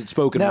lyrics or is it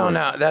spoken word?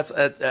 No. That's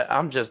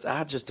I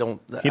just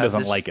don't. He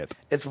doesn't like it.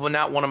 It's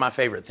not one of my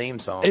favorite theme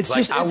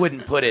songs. I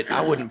wouldn't put it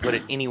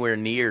anywhere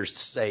near,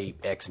 say,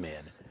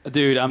 X-Men.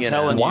 Dude, I'm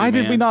telling you. Why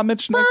did we not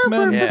mention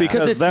X-Men? Yeah.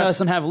 Because it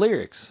doesn't have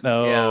lyrics.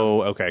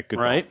 Oh, okay. Good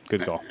right? call.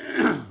 Good call.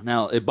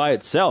 Now, by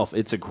itself,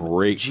 it's a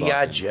great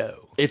G.I.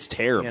 Joe. It's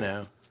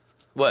terrible.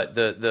 What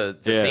the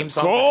theme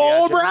song?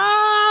 Cobra!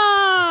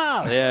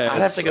 Yeah,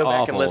 I'd have to go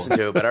back and listen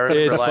to it, but I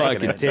remember liking it.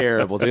 It's fucking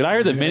terrible, dude. I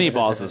heard the mini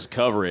bosses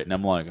cover it, and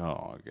I'm like,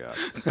 oh god.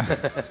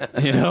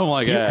 I'm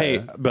like,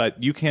 hey,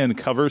 but you can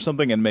cover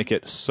something and make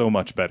it so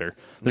much better.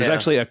 There's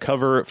actually a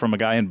cover from a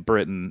guy in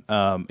Britain.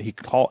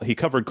 He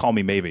covered "Call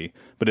Me Maybe,"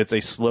 but it's a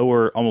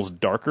slower, almost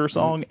darker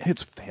song.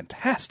 It's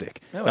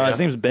fantastic. His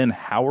name's Ben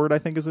Howard, I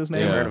think is his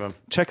name. Never heard of him.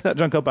 Check that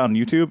junk up on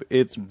YouTube.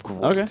 It's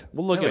great. Okay,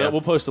 we'll look at it.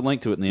 We'll post a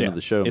link to it in the end of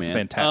the show. It's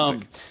man.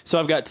 fantastic. So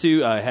I've got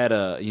two. I had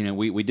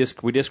we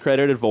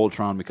discredited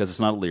Voltron because it's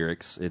not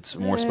lyrics; it's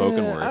more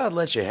spoken word. I would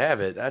let you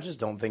have it. I just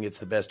don't think it's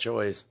the best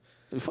choice.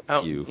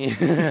 Fuck you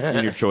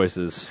and your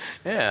choices.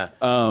 Yeah.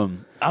 I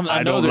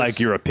don't like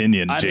your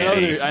opinion,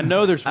 James. I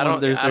know there's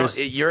one.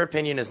 Your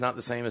opinion is not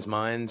the same as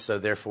mine, so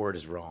therefore it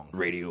is wrong.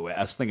 I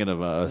was thinking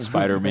of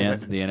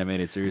Spider-Man, the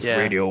animated series. Yeah.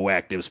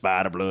 Radioactive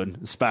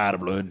Spider-Man.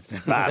 Spider-Man.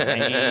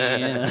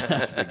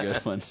 That's a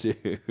good one,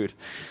 dude.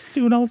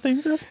 Doing all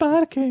things that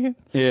Spider can.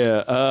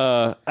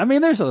 Yeah. I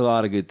mean, there's a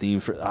lot of good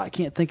themes. I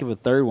can't think of a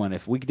third one.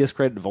 If we could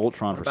discredit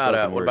Voltron for spoken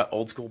word. What about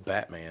old school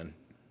Batman?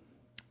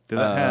 Did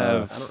that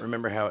have? I don't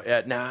remember how.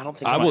 No, I don't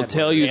think. I will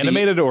tell you,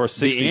 animated or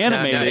 60s? The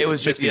animated. No, it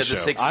was just the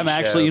 60s. I'm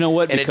actually, you know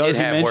what? Because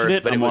you mentioned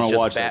it, but I'm it was going to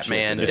watch just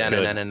Batman.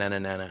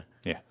 That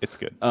Yeah, it's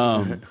good.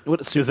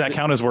 Does that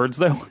count as words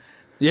though?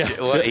 Yeah,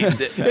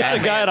 it's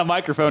a guy on a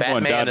microphone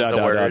going. Batman is a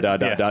word.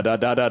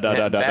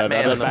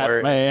 Batman is a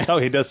word. Oh,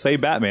 he does say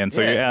Batman.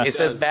 So yeah, it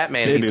says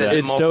Batman. He says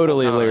it's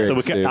totally lyrics.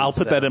 So I'll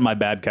put that in my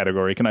bad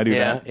category. Can I do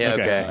that? Yeah.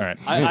 Okay. All right.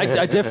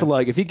 I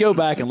definitely if you go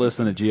back and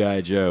listen to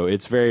G.I. Joe,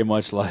 it's very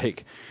much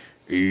like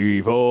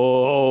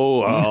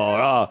evil,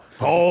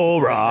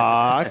 whole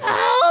rock,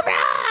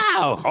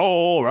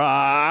 whole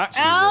rock.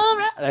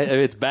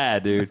 It's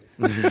bad, dude.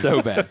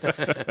 So bad.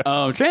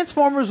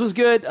 Transformers was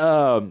good.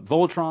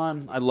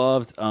 Voltron, I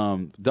loved.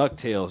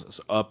 DuckTales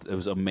it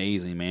was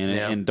amazing, man.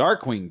 And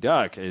Darkwing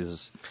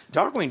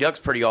Duck's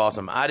pretty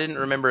awesome. I didn't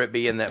remember it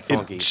being that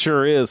funky. It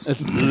sure is.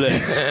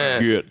 Let's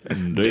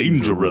get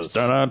dangerous.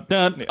 Dun, dun,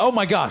 dun. Oh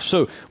my gosh!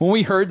 So when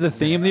we heard the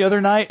theme the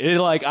other night,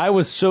 I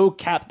was so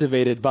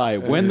captivated by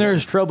it. When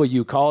there's trouble,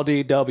 you call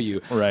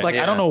DW. Right.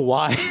 I don't know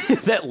why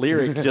that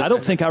lyric. I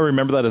don't think I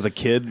remember that as a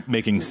kid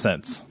making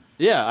sense.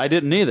 Yeah, I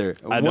didn't either.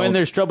 When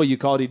there's trouble, you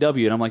call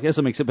DW, and I'm like, this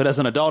makes it. But as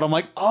an adult, I'm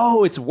like,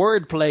 oh, it's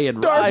wordplay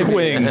and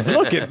Darkwing.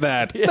 Look at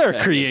that. Yes.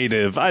 They're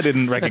creative. I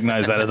didn't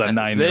recognize that as a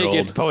 9-year-old.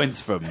 They get points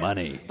for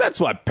money.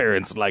 That's why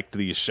parents liked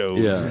these shows.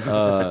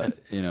 Yeah.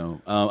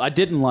 I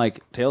didn't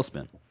like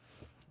Tailspin.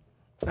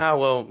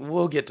 Well,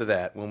 we'll get to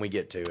that when we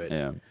get to it.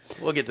 Yeah.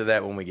 We'll get to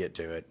that when we get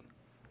to it.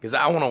 because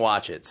I want to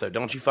watch it. So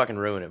don't you fucking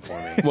ruin it for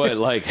me. What,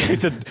 like? He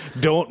said,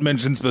 don't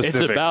mention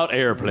specifics. It's about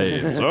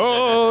airplanes.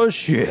 Oh,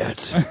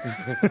 shit.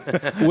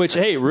 Which,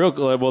 hey,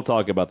 we'll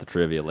talk about the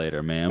trivia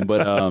later, man.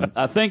 But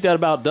I think that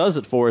about does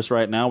it for us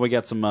right now. We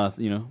got some,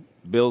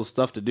 bills,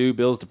 stuff to do,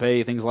 bills to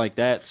pay, things like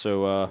that.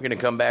 So we're going to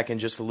come back in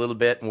just a little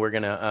bit, and we're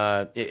going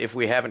to, if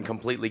we haven't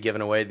completely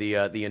given away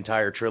the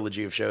entire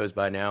trilogy of shows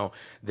by now,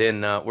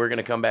 then we're going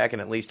to come back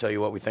and at least tell you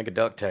what we think of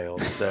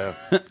Ducktales. So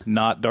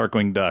not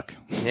Darkwing Duck.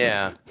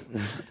 Yeah.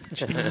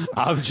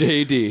 I'm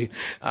JD.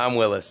 I'm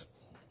Willis.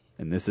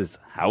 And this is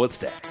How It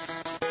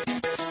Stacks.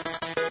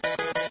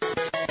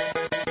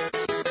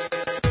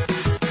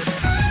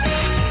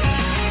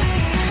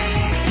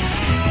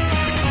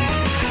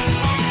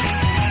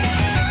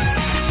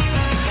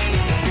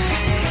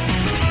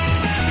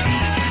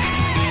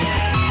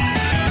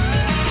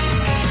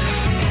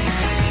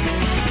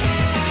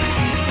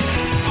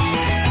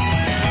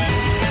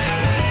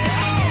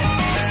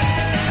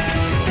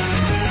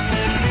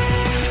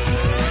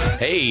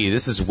 Hey,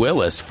 this is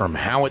Willis from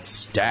How It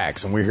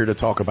Stacks, and we're here to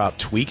talk about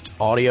tweaked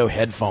audio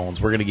headphones.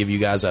 We're going to give you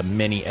guys a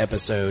mini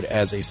episode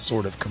as a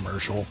sort of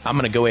commercial. I'm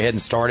going to go ahead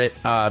and start it.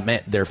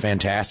 Man, they're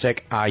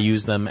fantastic. I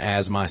use them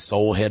as my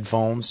sole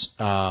headphones.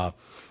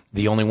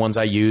 The only ones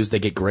I use, they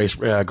get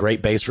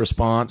great bass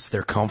response.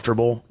 They're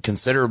comfortable,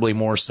 considerably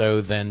more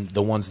so than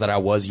the ones that I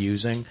was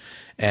using.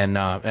 And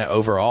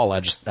overall,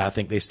 I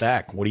think they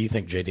stack. What do you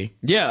think, JD?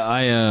 Yeah,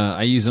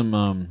 I use them,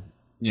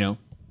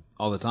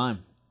 all the time.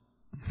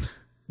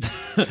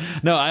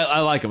 No, I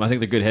like them. I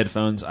think they're good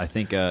headphones. I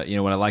think,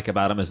 what I like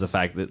about them is the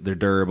fact that they're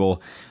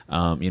durable.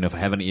 If I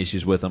have any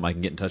issues with them, I can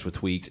get in touch with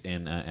Tweaked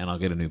and I'll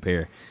get a new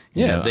pair.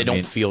 They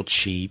don't feel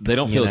cheap. They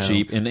don't feel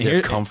cheap. And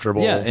they're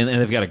comfortable. Yeah, and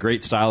they've got a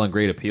great style and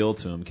great appeal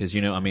to them because,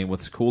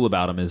 what's cool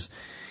about them is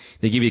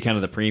they give you kind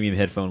of the premium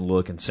headphone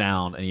look and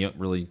sound, and you don't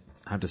really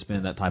have to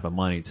spend that type of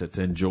money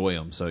to enjoy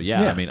them. So, I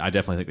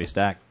definitely think they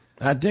stack.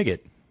 I dig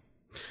it.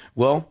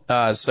 Well,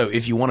 so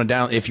if you want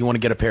to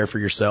get a pair for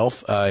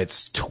yourself,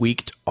 it's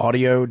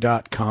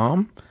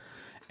tweakedaudio.com.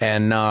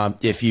 And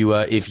if you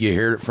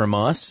hear it from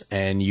us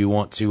and you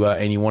want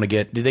to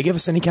get, did they give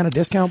us any kind of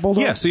discount,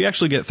 Bulldog? Yeah, so you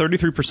actually get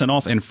 33%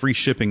 off and free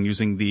shipping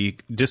using the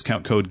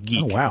discount code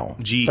GEEK. Oh wow,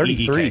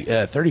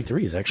 GEEK.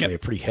 33 is actually a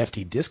pretty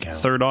hefty discount.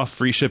 Third off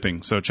free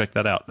shipping, so check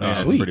that out.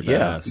 Sweet,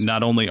 yeah.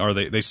 Not only are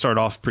they start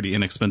off pretty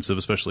inexpensive,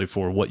 especially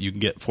for what you can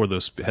get for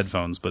those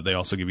headphones, but they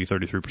also give you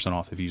 33%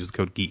 off if you use the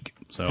code GEEK.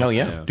 So hell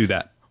yeah, do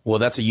that. Well,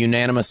 that's a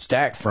unanimous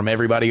stack from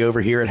everybody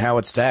over here at How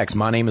It Stacks.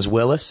 My name is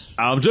Willis.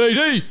 I'm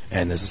JD.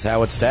 And this is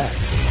How It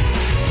Stacks.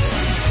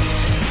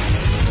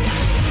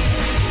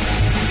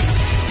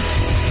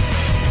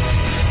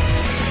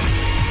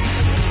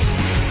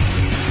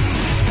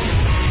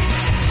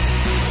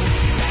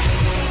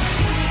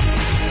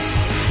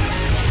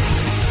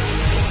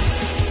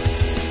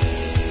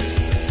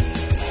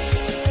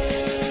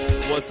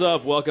 What's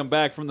up? Welcome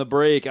back from the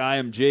break. I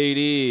am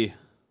JD.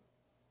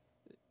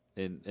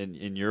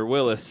 And you're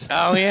Willis.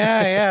 Oh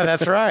yeah,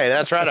 that's right.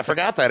 I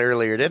forgot that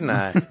earlier, didn't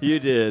I? You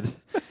did.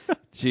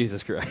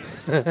 Jesus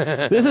Christ.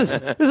 This is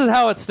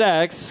How It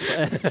Stacks.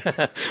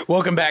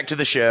 Welcome back to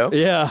the show.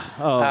 Yeah.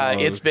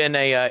 It's been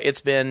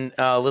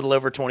a little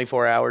over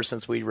 24 hours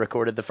since we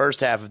recorded the first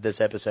half of this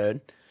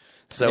episode.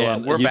 So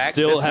we're back.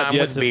 Still this have time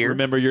yet with to beer.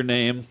 Remember your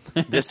name.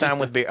 This time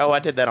with beer. Oh, I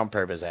did that on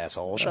purpose,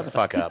 asshole. Shut the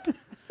fuck up.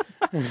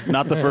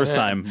 Not the first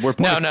time.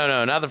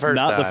 No, not the first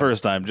time. Not the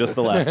first time, just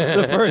the last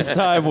time. The first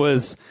time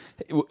was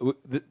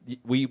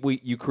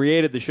you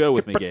created the show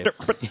with me, Gabe.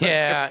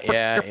 Yeah.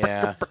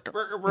 19.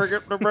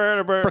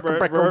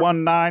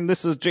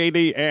 This is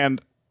JD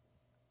and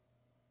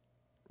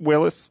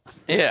Willis.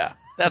 Yeah,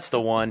 that's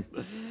the one.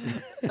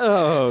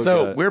 Oh,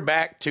 so God. we're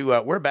back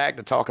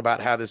to talk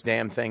about how this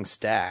damn thing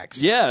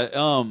stacks.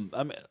 Yeah.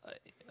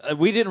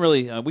 We didn't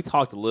really. We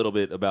talked a little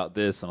bit about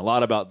this and a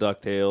lot about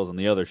Ducktales and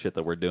the other shit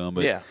that we're doing.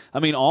 But yeah.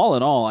 All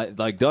in all,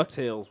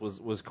 Ducktales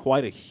was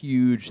quite a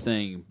huge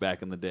thing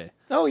back in the day.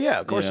 Oh yeah,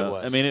 of course it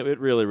was. It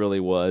really, really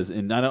was.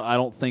 And I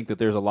don't think that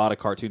there's a lot of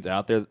cartoons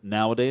out there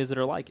nowadays that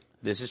are like it.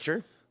 This is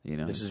true.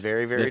 This is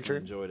very, very true.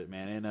 Enjoyed it,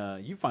 man.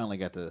 And you finally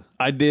got to.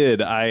 I did.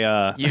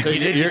 You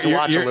did get to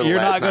watch a little You're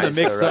last not going night,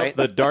 to mix so, right? up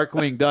the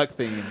Darkwing Duck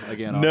theme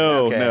again.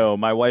 No.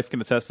 My wife can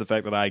attest to the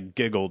fact that I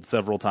giggled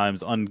several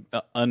times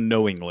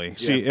unknowingly.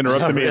 She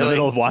interrupted me in the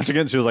middle of watching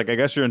it. And she was like, "I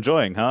guess you're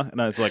enjoying, huh?" And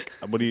I was like,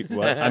 "What?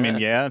 I mean,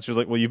 yeah." And she was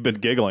like, "Well, you've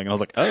been giggling." And I was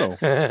like, "Oh,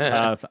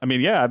 yeah.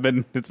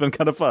 It's been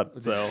kind of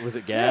fun." So was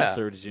it gas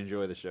or did you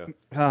enjoy the show?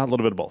 A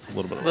little bit of both. A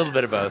little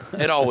bit of both.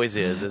 It always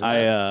is, isn't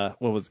it?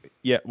 What was?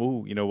 Yeah.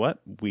 Ooh, you know what?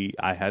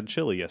 I had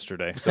chili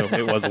yesterday. So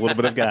it was a little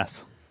bit of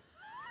gas.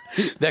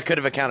 That could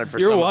have accounted for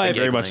your some wife, of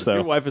the very much so.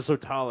 Your wife is so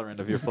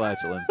tolerant of your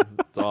flatulence.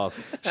 It's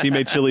awesome. She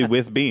made chili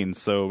with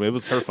beans, so it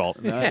was her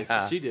fault. Nice.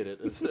 Yeah. She did it.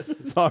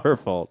 It's all her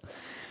fault.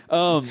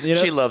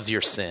 She loves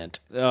your scent.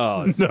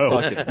 Oh,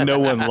 no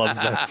one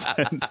loves that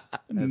scent.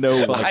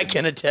 No one. I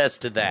can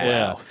attest to that.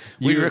 Yeah.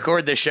 We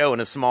record this show in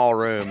a small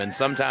room, and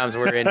sometimes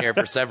we're in here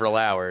for several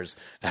hours.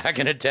 I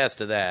can attest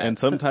to that. And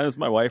sometimes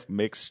my wife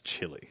makes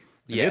chili.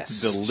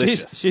 Yes. It's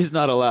delicious. She's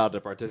not allowed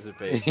to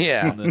participate.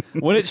 Yeah.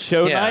 When it's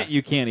show Yeah. night,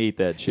 you can't eat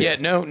that shit. Yeah,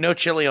 no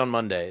chili on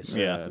Mondays.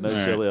 Yeah, no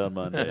chili on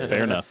Monday.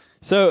 Fair enough.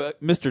 So,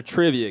 Mr.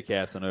 Trivia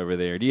Captain over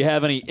there, do you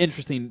have any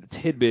interesting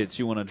tidbits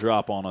you want to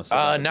drop on us?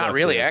 Not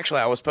really. Actually,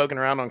 I was poking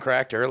around on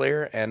Cracked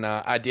earlier, and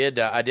I did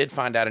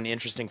find out an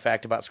interesting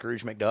fact about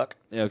Scrooge McDuck.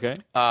 Okay.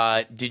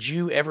 Did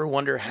you ever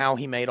wonder how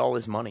he made all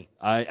his money?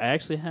 I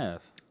actually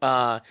have.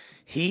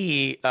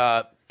 He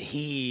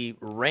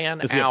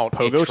ran Is he a out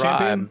pogo a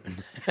tribe.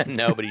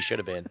 No, but he should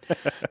have been.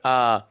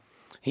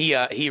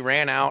 He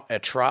ran out a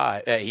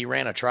tribe. He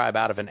ran a tribe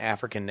out of an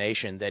African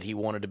nation that he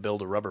wanted to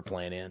build a rubber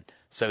plant in.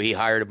 So he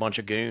hired a bunch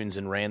of goons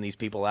and ran these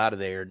people out of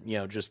there.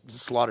 Just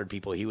slaughtered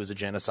people. He was a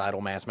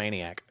genocidal mass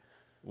maniac.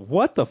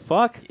 What the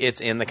fuck? It's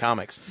in the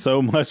comics.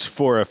 So much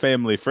for a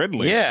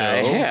family-friendly show.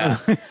 Yeah.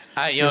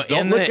 Just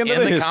don't look into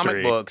the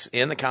history.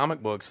 In the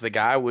comic books, the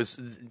guy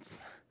was.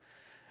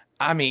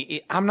 I mean,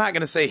 I'm not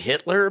going to say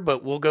Hitler,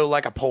 but we'll go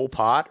like a Pol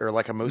Pot or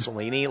like a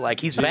Mussolini. Like,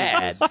 he's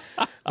bad.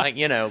 Like,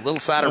 little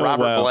side of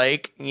Robert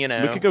Blake, We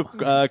could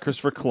go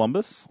Christopher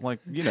Columbus,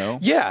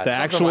 Yeah, the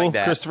actual like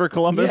that. Christopher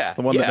Columbus,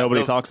 the one that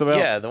nobody talks about.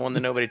 Yeah, the one that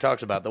nobody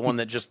talks about, the one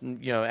that just,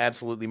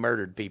 absolutely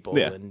murdered people.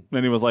 Yeah.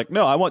 And he was like,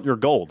 no, I want your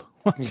gold.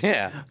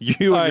 Yeah.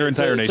 You and your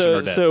entire nation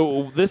are dead.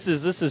 So this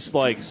is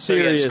like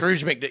serious.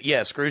 Scrooge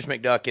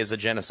McDuck is a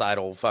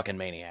genocidal fucking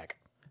maniac.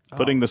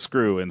 Putting the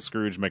screw in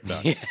Scrooge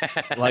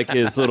McDuck. Like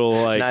his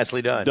little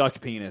nicely done duck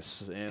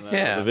penis in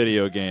the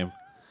video game.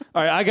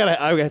 All right,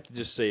 I have to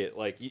just say it.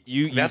 Like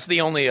you that's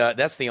the only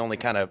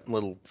kind of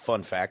little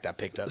fun fact I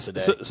picked up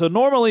today. So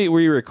normally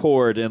we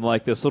record in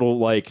like this little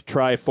like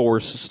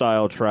Triforce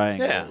style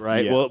triangle,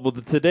 right? Yeah. Well,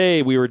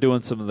 today we were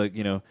doing some of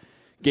the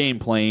game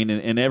playing,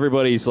 and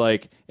everybody's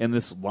like in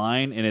this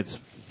line, and it's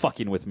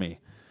fucking with me.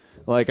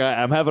 Like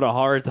I'm having a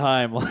hard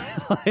time.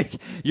 Like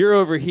you're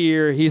over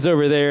here, he's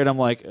over there, and I'm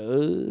like,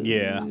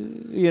 Yeah.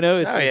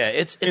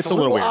 It's a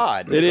little weird.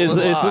 odd. It's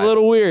a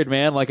little weird,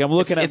 man. Like I'm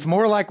looking it's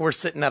more like we're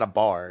sitting at a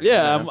bar.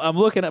 Yeah, I'm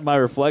looking at my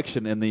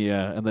reflection in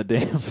the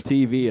damn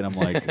TV, and I'm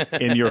like,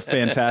 in your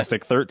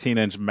fantastic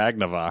 13-inch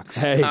Magnavox.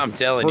 hey, I'm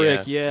telling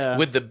frick, you. Yeah.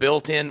 With the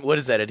built-in, what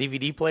is that, a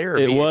DVD player or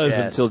It VHS? was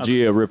until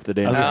Gio ripped the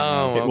damn.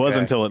 It was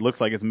until it looks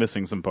like it's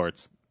missing some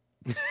parts.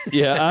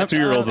 Yeah,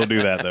 2-year-olds will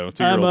do that, though.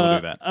 2-year-olds will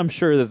do that. I'm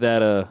sure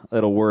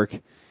that'll work.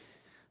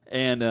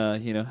 And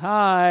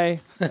hi,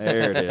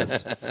 there it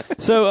is.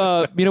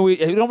 So we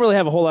don't really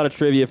have a whole lot of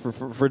trivia for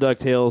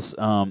Ducktales.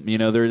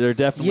 They're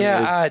definitely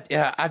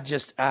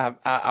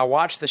I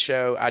watched the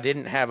show. I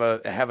didn't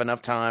have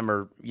enough time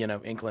or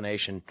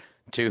inclination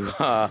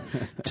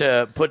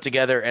to put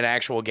together an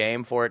actual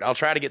game for it. I'll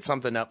try to get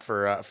something up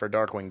for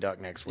Darkwing Duck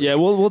next week. Yeah,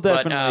 we'll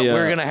definitely. But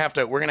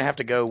we're gonna have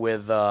to go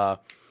with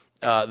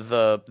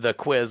the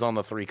quiz on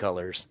the 3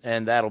 colors,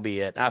 and that'll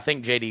be it. I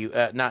think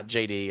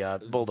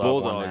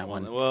Bulldog won that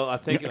one. Well, I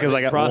think because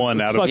I got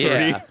 1 out of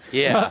 3.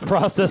 Yeah.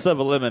 Process of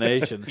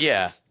elimination.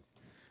 Yeah.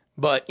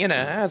 But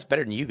that's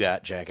better than you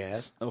got,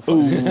 jackass. Oh, fuck.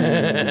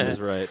 This is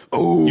right.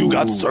 Oh, you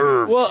got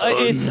served. Well,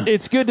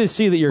 it's good to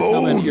see that you're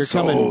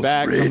coming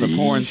back from the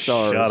porn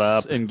stars. Shut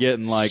up. And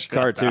getting like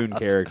cartoon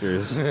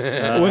characters,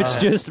 which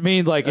just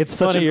means like it's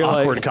Such funny. an You're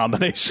awkward like,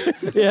 combination.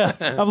 yeah,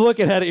 I'm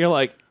looking at it. You're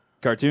like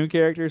cartoon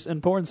characters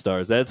and porn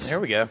stars. There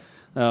we go.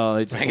 Oh,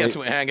 I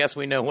guess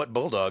we know what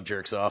Bulldog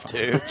jerks off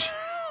to.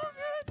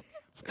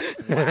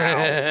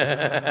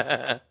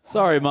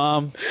 Sorry,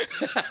 Mom.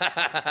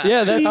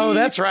 Yeah,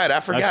 that's right. I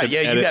forgot.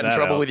 Yeah, you got in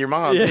trouble with your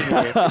mom, didn't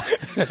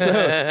you?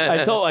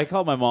 So I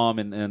called my mom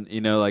and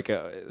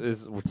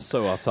this is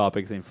so off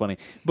topic, it's ain't funny.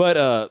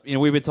 But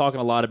we've been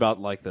talking a lot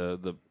about like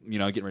the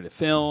getting ready to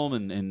film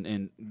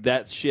and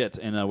that shit.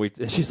 And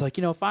she's like,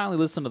 finally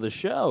listen to the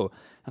show.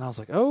 And I was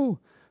like, oh.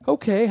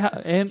 Okay,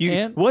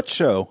 and what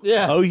show?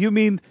 Yeah. Oh, you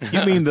mean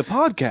the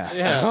podcast?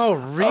 Yeah. Oh,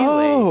 really?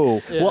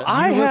 Oh, Yeah. well,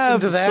 I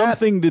have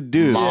something to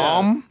do,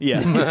 Mom.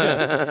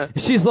 Yeah.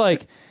 She's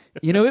like,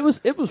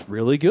 it was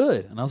really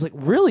good, and I was like,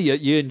 really?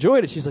 You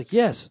enjoyed it? She's like,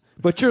 yes,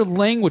 but your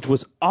language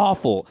was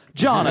awful,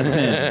 Jonathan.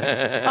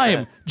 I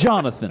am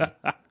Jonathan.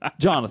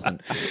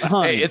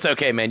 Honey. Hey, it's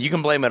okay, man. You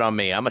can blame it on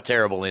me. I'm a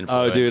terrible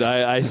influence. Oh, dude,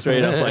 I was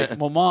like,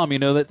 well, Mom,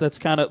 that's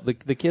kind of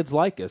the kids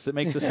like us. It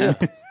makes us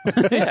happy.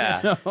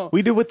 Yeah.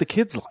 We do what the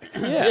kids like.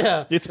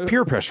 Yeah. It's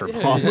peer pressure,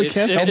 Mom. We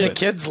can't help And the it.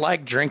 kids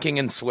like drinking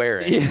and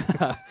swearing.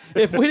 Yeah.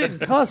 If we didn't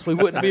cuss, we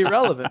wouldn't be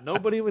relevant.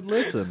 Nobody would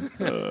listen.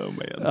 Oh,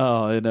 man.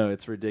 Oh, I know,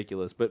 it's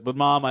ridiculous. But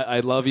Mom, I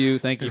love you.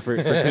 Thank you for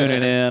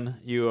tuning in.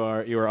 You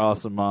are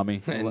awesome,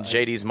 Mommy. And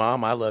JD's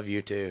mom, I love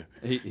you too.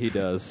 He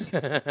does.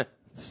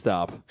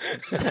 Stop.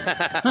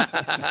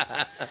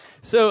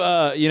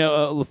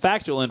 So,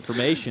 factual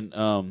information.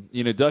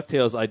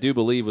 DuckTales, I do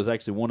believe, was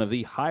actually one of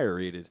the higher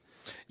rated.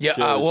 Yeah,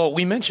 shows. well,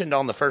 we mentioned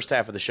on the first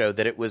half of the show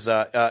that it was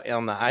on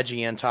the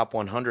IGN Top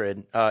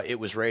 100. It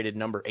was rated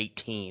number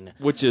 18,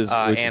 which is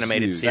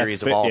animated huge.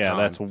 series of all time. Yeah,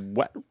 that's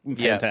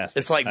fantastic.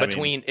 It's like I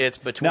between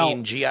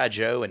now- G.I.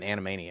 Joe and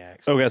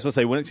Animaniacs. Okay, I was supposed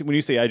to say when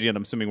you say IGN,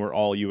 I'm assuming we're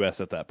all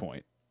U.S. at that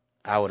point.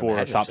 I would for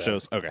imagine top so.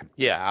 shows? Okay.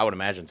 Yeah, I would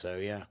imagine so.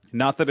 Yeah.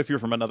 Not that if you're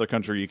from another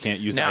country you can't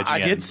use Now IGN. I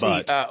did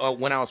see but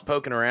when I was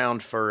poking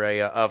around for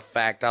a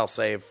fact I'll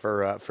save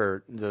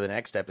for the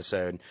next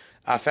episode.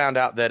 I found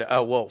out that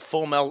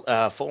Full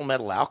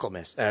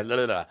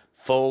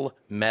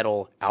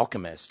Metal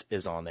Alchemist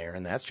is on there,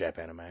 and that's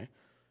Japanime.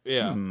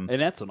 Yeah, and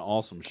that's an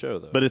awesome show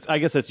though. But I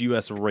guess it's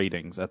U.S.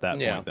 ratings at that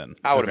Yeah, point then.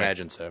 I would Okay.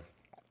 imagine so.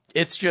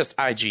 It's just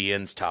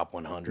IGN's top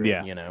 100.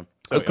 Yeah. You know.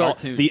 Of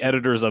cartoons. The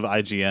editors of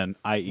IGN,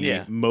 i.e.,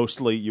 Yeah.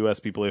 mostly U.S.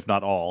 people, if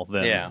not all,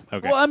 then Yeah.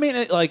 okay. Well, I mean,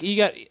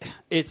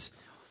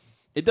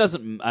 it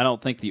doesn't. I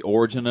don't think the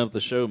origin of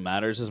the show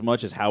matters as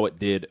much as how it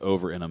did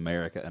over in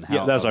America and how.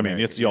 yeah, that's what I mean.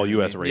 America- It's all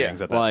U.S. ratings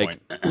Yeah. at that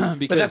point.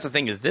 because But that's the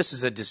thing is this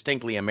is a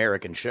distinctly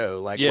American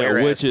show. Like Yeah,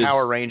 whereas which is-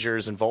 Power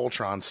Rangers and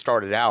Voltron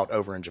started out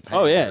over in Japan.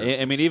 oh yeah,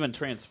 I mean even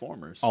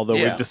Transformers. Although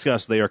Yeah. we've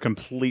discussed they are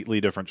completely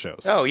different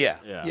shows. Oh yeah.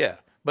 Yeah. Yeah.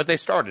 But they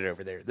started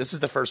over there. This is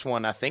the first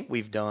one I think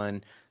we've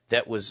done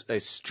that was a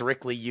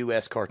strictly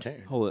U.S.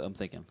 cartoon. Hold it, I'm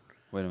thinking.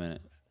 Wait a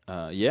minute.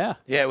 Yeah.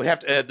 Yeah, we have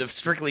to the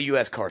strictly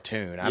U.S.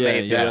 cartoon. I Yeah,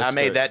 made that. US I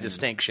made that cartoon.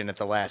 distinction at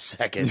the last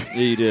second. Yeah,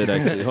 you did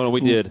actually. Hold on,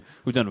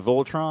 we've done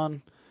Voltron.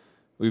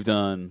 We've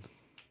done.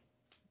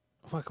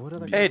 Fuck, what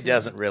other? It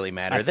doesn't really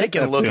matter. I They think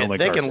can that's look the at only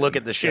they can cartoon. look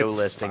at the show It's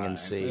listing fine. and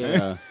see.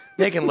 Yeah.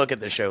 They can look at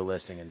the show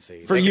listing and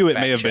see. For They you, can it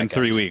may have been fact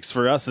check 3 us. weeks.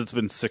 For us, it's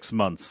been 6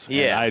 months. And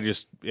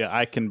Yeah.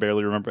 I can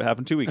barely remember it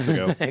happened 2 weeks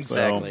ago.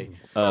 Exactly.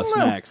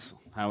 Snacks.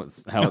 How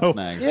it's No.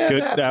 snags. Yeah,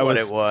 Good. that's That what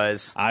was- it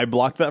was. I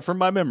blocked that from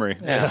my memory.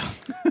 Yeah.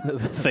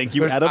 Thank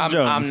you, Adam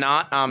Jones.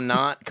 I'm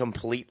not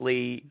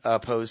completely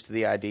opposed to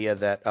the idea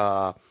that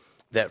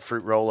that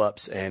fruit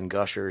roll-ups and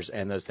gushers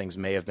and those things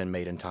may have been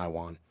made in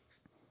Taiwan.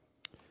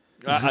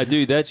 I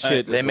do that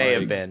shit. They is may like-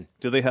 have been.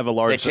 Do they have a They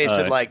large?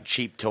 tasted like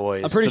cheap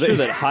toys. I'm pretty sure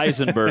that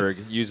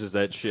Heisenberg uses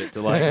that shit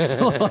to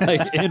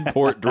like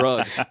import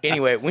drugs.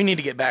 Anyway, we need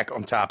to get back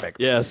on topic.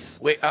 Yes.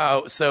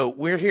 So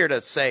we're here to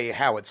say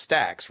how it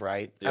stacks,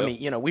 right? Yep. I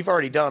mean, we've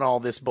already done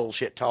all this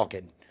bullshit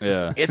talking.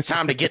 Yeah. It's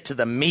time to get to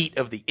the meat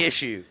of the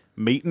issue.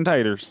 meat and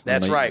taters.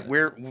 That's Meat. right.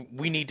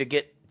 We need to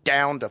get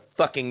down to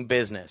fucking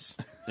business.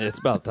 It's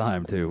about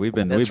time too. We've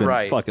been That's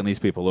right. fucking these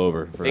people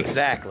over. For,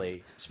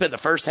 Exactly. Spent the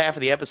first half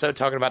of the episode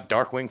talking about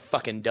Darkwing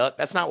fucking Duck.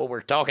 That's not what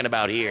we're talking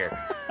about here.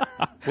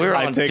 We're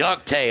on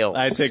Ducktales.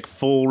 I take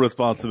full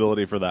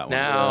responsibility for that one.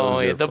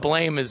 No, the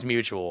blame is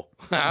mutual.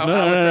 No.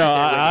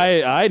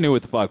 I knew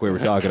what the fuck we were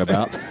talking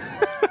about.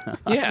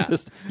 Yeah.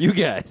 Just you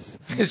guys.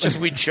 It's just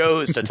we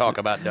chose to talk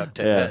about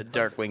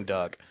Darkwing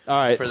Duck. All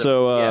right. For the-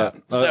 So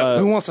So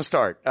who wants to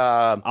start?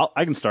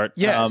 I can start.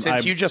 Yeah,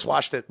 since I you just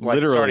watched it like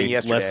literally starting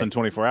yesterday. less than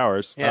 24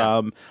 hours.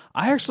 Yeah.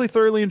 I actually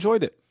thoroughly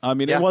enjoyed it. I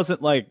mean, Yeah. it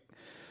wasn't like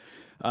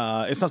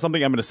it's not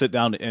something I'm going to sit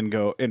down and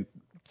go and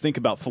think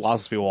about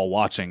philosophy while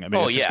watching. I mean,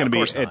 Oh, it's yeah, just going of to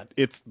course be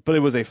not. but it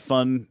was a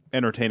fun,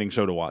 entertaining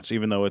show to watch,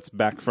 even though it's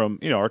back from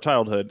our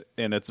childhood,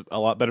 and it's a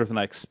lot better than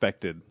I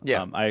expected.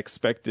 Yeah. I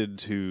expected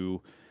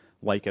to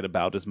like it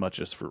about as much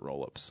as fruit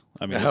roll-ups.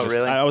 I mean, Oh,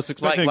 really? I was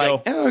expecting to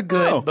go, oh,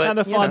 good, but kind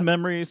of you fond know,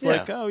 memories, yeah.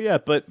 like, oh yeah,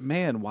 but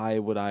man, why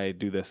would I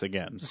do this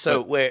again?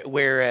 So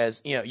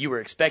whereas you were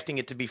expecting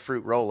it to be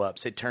fruit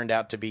roll-ups, it turned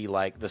out to be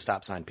like the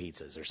stop sign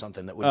pizzas or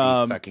something that would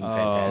be fucking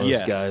fantastic. yes.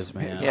 Those guys,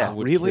 man. Yeah. I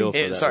would Really? kill for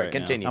that Sorry, right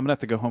continue. I'm gonna have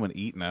to go home and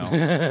eat now.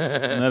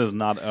 And that is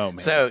not. Oh man.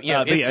 So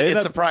But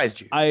it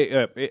surprised you.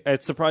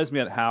 It surprised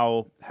me at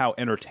how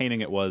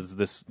entertaining it was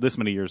this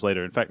many years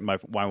later. In fact, my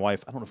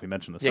wife. I don't know if we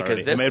mentioned this. Yeah, because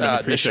already. It may have been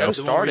the pre-show. show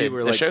started. You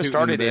were, The like, show tooting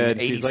started the in bed,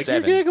 and she's like,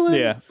 '87. "You're giggling."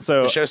 Yeah.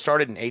 So The show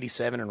started in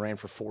 '87 and ran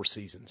for 4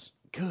 seasons.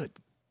 good.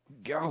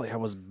 Golly, I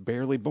was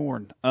barely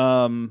born.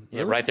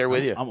 Yeah, right there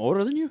with you. I'm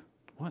older than you.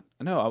 What?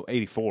 No, I'm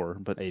 84,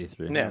 but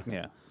 83. Yeah.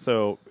 yeah.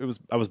 So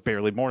I was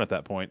barely born at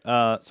that point.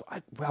 So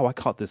I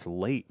caught this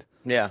late.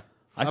 Yeah.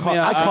 I mean,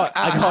 caught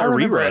I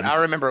remember it. reruns.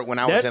 I remember it when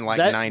I was in like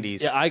That-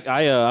 90s.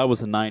 Yeah, I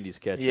was a 90s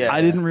catcher. Yeah.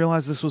 I didn't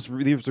realize these were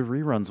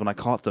reruns when I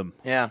caught them.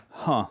 Yeah.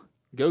 Huh.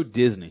 Go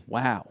Disney.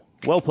 Wow.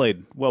 Well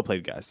played,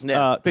 guys.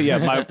 Yeah. But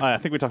yeah, I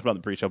think we talked about it in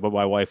the pre-show, but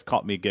my wife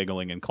caught me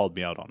giggling and called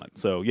me out on it.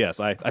 So yes,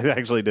 I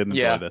actually did enjoy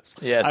Yeah. this.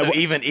 Yeah. So I-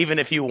 even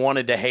if you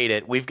wanted to hate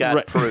it, we've got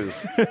Right.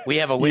 proof. We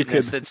have a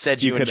witness that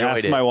said you could enjoyed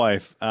ask it. my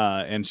wife,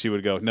 and she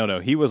would go, "No,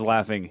 he was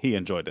laughing. He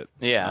enjoyed it."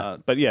 Yeah.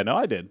 But yeah, no,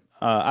 I did.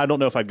 I don't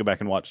know if I'd go back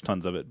and watch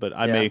tons of it, but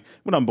I Yeah. may,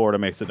 when I'm bored, I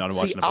may sit down and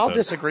watch See, an episode. I'll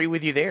disagree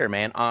with you there,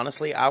 man.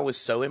 Honestly, I was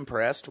so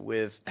impressed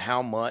with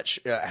how much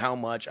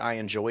I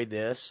enjoyed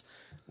this,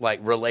 like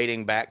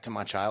relating back to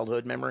my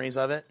childhood memories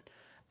of it.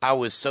 I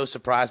was so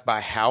surprised by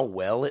how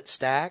well it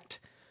stacked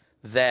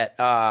that,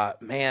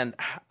 man,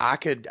 I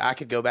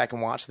could go back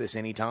and watch this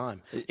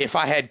anytime. If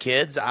I had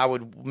kids, I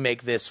would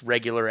make this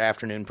regular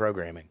afternoon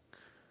programming.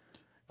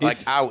 Like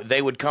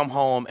they would come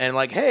home and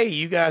like, hey,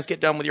 you guys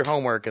get done with your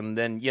homework, and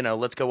then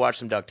let's go watch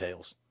some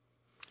Ducktales.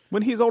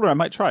 When he's older, I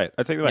might try it.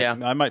 I take it back.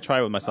 Yeah. I might try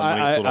it with my son.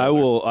 When he's a little I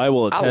older. will. I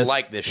will attest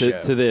like this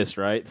show. to this,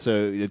 right?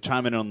 So you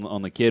chime in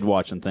on the kid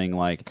watching thing.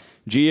 Like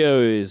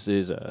Geo is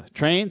a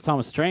Train,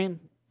 Thomas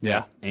Train,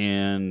 Yeah.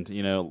 and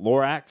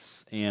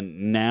Lorax,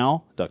 and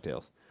now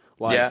Ducktales.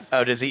 Like, Yeah.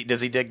 Oh, does he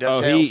dig Oh,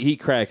 DuckTales? he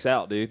cracks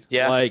out, dude.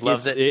 Yeah, like,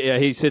 loves it. Yeah,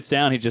 he sits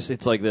down.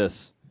 It's like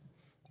this.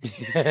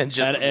 and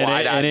just and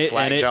wide-eyed, it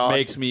slack-jawed.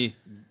 makes me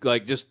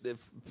like it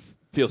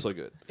feels so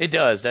good. It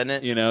does, doesn't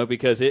it? You know,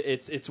 because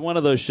it's one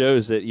of those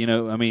shows that, you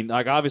know, I mean,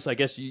 like, obviously, I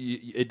guess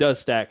it does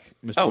stack,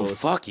 Mr. Oh, Willis.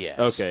 fuck yes.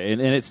 Okay,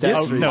 and it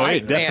stacks.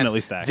 It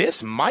definitely stacks.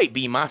 This might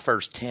be my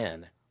first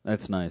 10.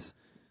 That's nice.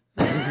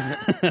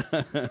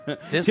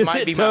 This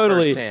might be my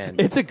first 10.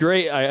 It's a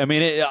great. I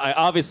mean,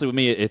 obviously with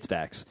me it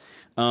stacks,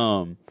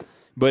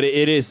 but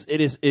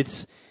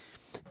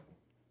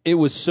it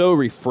was so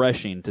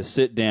refreshing to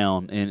sit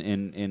down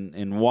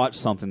and watch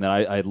something that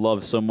I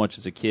loved so much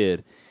as a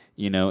kid.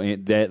 You know,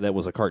 that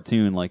was a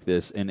cartoon like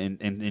this, and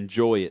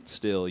enjoy it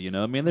still. You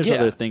know, I mean, there's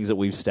other things that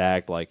we've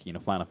stacked, like, you know,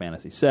 Final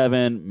Fantasy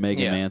VII,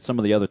 Mega Man, some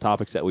of the other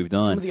topics that we've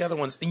done. Some of the other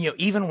ones, you know,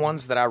 even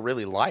ones that I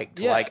really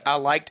liked. Yeah. Like, I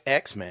liked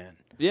X-Men.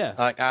 Yeah.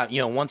 Like,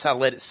 you know, once I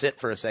let it sit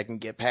for a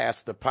second, get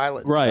past the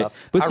pilot and right. stuff,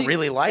 But I see,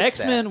 really liked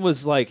X-Men that.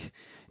 was like,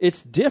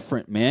 it's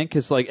different, man,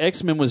 because like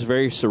X-Men was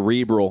very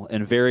cerebral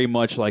and very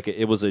much like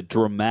it was a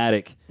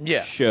dramatic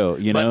show,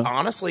 you know? But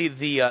honestly,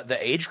 the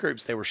age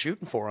groups they were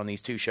shooting for on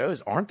these two shows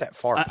aren't that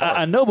far apart.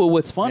 I know, but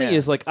what's funny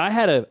is, like, I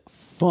had a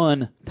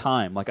fun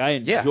time. Like, I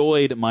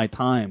enjoyed my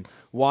time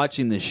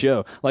watching this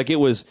show. Like, it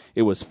was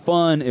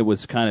fun. It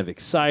was kind of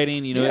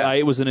exciting. You know,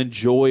 it was an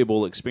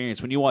enjoyable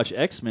experience. When you watch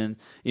X-Men,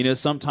 you know,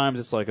 sometimes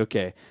it's like,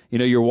 okay, you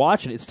know, you're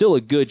watching. It's still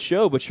a good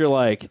show, but you're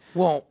like,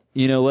 well,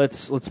 you know,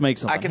 let's make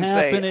something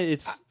happen.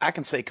 I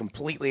can say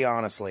completely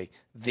honestly,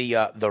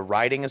 the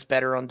writing is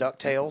better on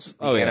DuckTales.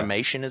 The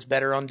animation is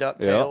better on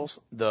DuckTales.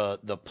 Yeah.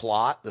 The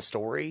plot, the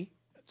story,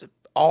 it's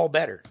all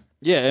better.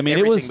 Yeah, I mean,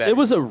 it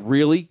was a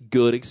really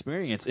good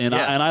experience, and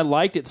I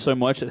liked it so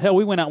much that, hell,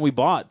 we went out and we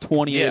bought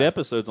 28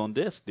 episodes on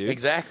disc, dude.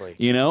 Exactly.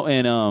 You know,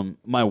 and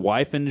my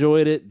wife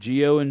enjoyed it.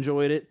 Gio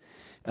enjoyed it.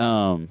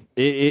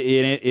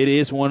 It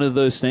is one of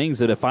those things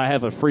that if I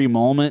have a free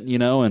moment, you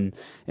know, and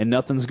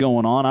nothing's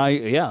going on,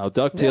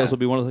 DuckTales will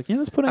be one of those,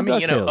 let's put in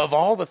DuckTales. You know, of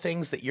all the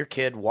things that your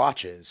kid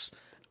watches,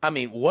 I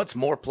mean, what's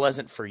more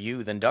pleasant for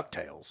you than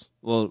DuckTales?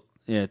 Well,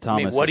 yeah,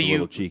 Thomas is a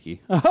little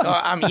cheeky.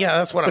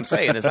 That's what I'm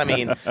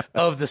saying.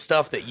 Of the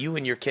stuff that you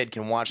and your kid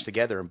can watch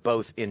together and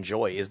both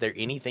enjoy, is there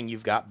anything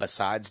you've got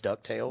besides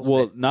DuckTales?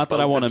 Well, not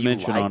that I want to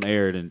mention on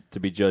air to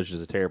be judged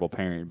as a terrible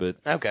parent, but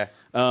okay.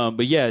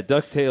 But yeah,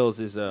 DuckTales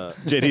is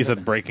JD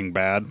said Breaking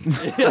Bad.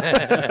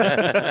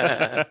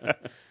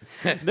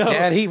 No.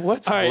 Daddy,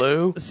 what's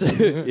blue?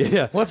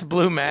 What's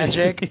blue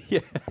magic?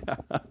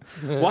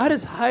 Why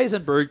does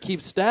Heisenberg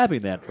keep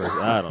stabbing that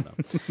person? I don't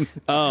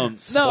know.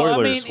 Spoilers. No,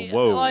 I mean,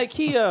 whoa. like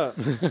he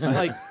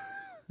like.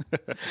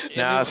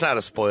 No, it's not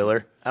a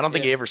spoiler. I don't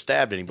think he ever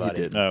stabbed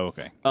anybody. Oh,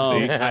 okay. See,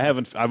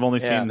 I've only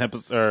seen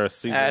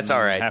season. That's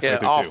all right. Halfway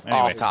through Off two.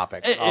 Anyway.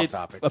 topic. It's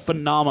a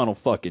phenomenal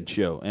fucking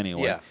show.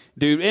 Anyway,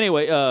 dude.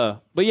 Anyway,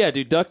 but yeah,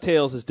 dude.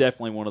 DuckTales is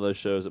definitely one of those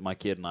shows that my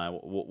kid and I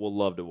will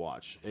love to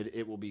watch.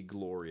 It will be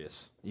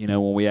glorious. You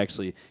know, when we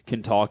actually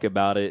can talk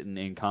about it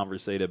and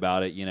conversate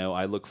about it. You know,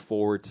 I look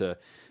forward to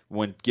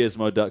when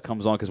Gizmo Duck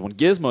comes on, because when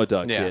Gizmo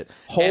Duck hit,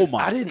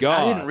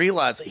 God. I didn't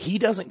realize he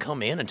doesn't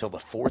come in until the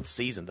 4th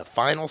season. The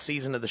final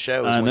season of the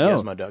show is when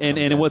Gizmo Duck comes in.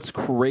 And what's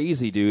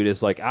crazy, dude,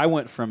 is like I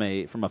went from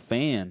a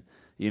fan,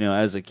 you know,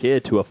 as a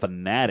kid to a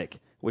fanatic,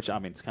 which, I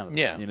mean, it's kind of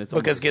it's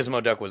because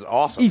Gizmo Duck was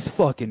awesome. He's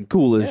fucking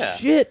cool as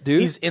shit, dude.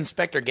 He's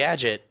Inspector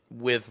Gadget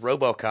with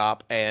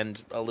RoboCop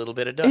and a little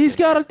bit of Duck. He's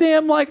got a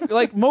damn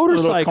like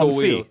motorcycle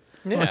wheel.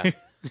 Yeah.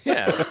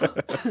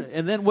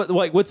 And then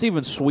what's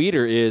even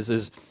sweeter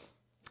is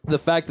the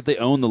fact that they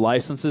own the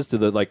licenses to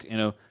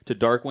to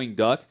Darkwing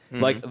Duck,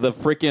 like the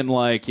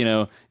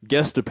freaking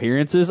guest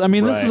appearances. I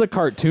mean, this is a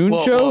cartoon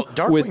show. Well,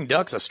 Darkwing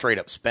Duck's a straight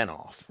up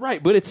spinoff.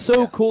 Right, but it's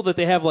so cool that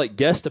they have like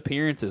guest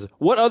appearances.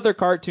 What other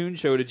cartoon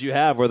show did you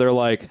have where they're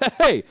like,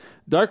 hey,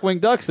 Darkwing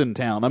Duck's in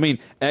town? I mean,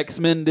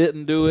 X-Men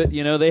didn't do it.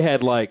 You know, they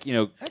had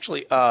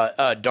Actually,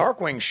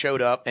 Darkwing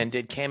showed up and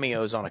did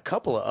cameos on a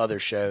couple of other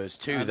shows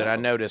too that I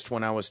noticed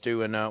when I was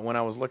looking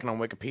on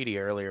Wikipedia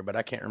earlier, but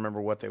I can't remember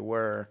what they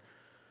were.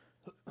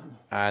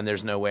 And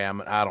there's no way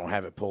I don't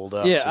have it pulled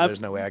up, so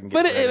there's no way I can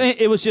get it.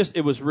 But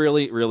it was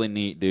really, really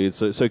neat, dude.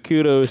 So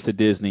kudos to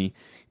Disney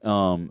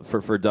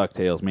for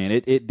DuckTales, man.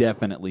 It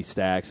definitely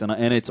stacks,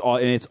 and it's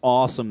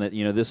awesome that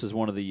this is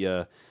one of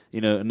the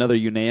another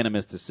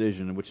unanimous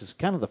decision, which is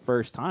kind of the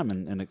first time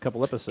in a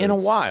couple episodes. In a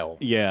while.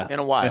 Yeah. In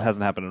a while. It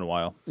hasn't happened in a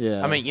while.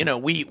 Yeah. I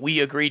mean, we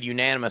agreed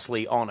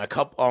unanimously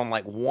on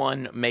like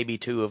one, maybe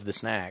two of the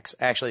snacks.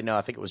 Actually, no,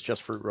 I think it was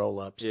just fruit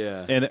roll-ups.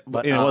 Yeah. And it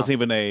wasn't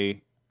even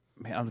a...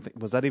 Man, I don't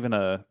think, was that even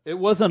a... It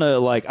wasn't a,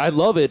 like, I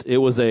love it. It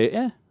was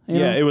a,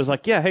 it was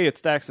like, hey, it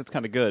stacks, it's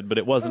kind of good. But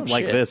it wasn't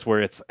this,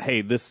 where it's,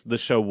 hey, this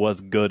show was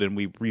good and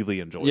we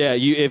really enjoyed it. Yeah,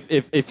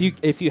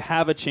 if you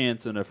have a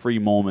chance in a free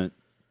moment...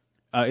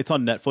 it's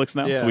on Netflix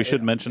now, so we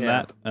should mention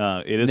that.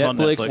 It is Netflix, on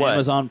Netflix.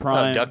 Amazon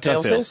Prime.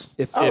 DuckTales is?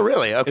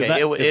 Really?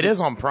 Okay. It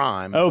is on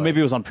Prime. Oh, maybe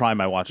it was on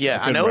Prime. I watched it.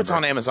 Yeah, I know it's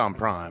on Amazon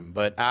Prime,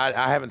 but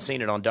I haven't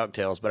seen it on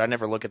DuckTales, but I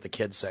never look at the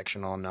kids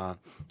section on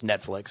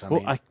Netflix.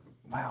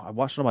 Wow, I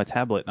watched it on my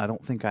tablet, and I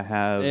don't think I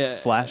have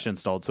Flash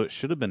installed, so it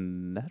should have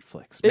been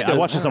Netflix. I It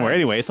watched it somewhere.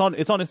 Anyway, it's on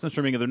instant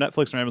streaming, either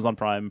Netflix or Amazon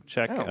Prime.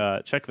 Check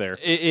there.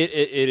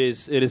 It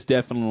is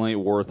definitely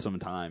worth some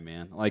time,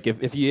 man. Like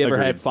if you ever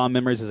had fond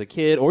memories as a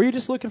kid, or you're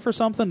just looking for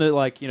something to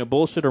like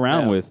bullshit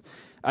around with,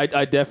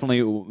 I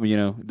definitely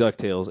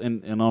Ducktales.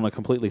 And on a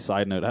completely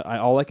side note,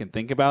 all I can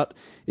think about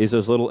is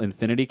those little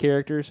Infinity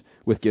characters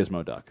with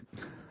Gizmo Duck.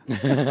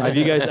 Have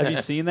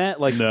you seen that?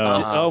 Like,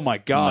 no. Oh my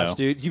gosh,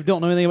 dude! You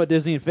don't know anything about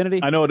Disney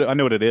Infinity? I know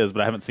what it is,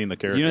 but I haven't seen the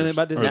characters. You know anything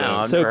about Disney?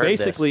 No, so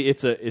basically,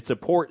 it's a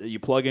port that you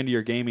plug into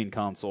your gaming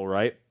console,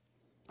 right?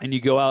 And you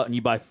go out and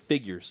you buy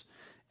figures,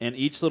 and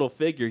each little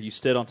figure you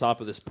sit on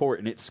top of this port,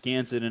 and it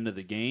scans it into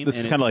the game. This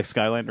is kind of like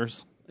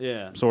Skylanders.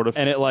 Yeah, sort of.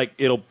 And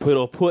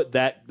it'll put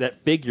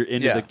that figure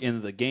into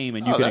the game,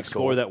 and you can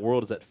explore that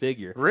world as that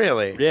figure.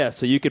 Really? Yeah.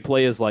 So you could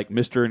play as like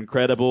Mr.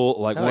 Incredible,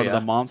 like one of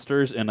the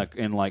monsters, and like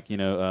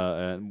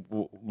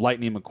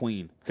Lightning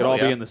McQueen. Could all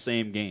be in the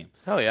same game.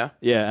 Oh yeah.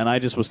 Yeah, and I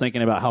just was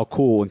thinking about how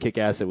cool and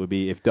kick-ass it would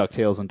be if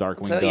DuckTales and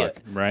Darkwing Duck.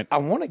 Right. I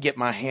want to get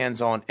my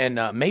hands on, and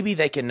maybe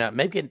they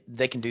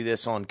can do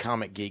this on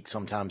Comic Geek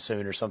sometime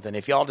soon or something.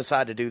 If y'all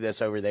decide to do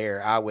this over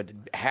there, I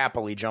would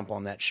happily jump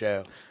on that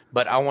show.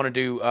 But I want to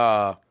do.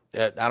 I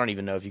don't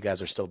even know if you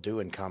guys are still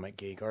doing Comic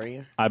Geek, are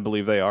you? I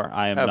believe they are.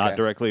 I am not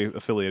directly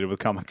affiliated with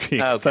Comic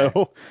Geek, okay.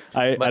 so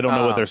I don't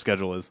know what their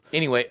schedule is.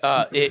 Anyway,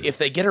 if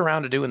they get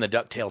around to doing the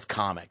DuckTales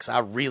comics, I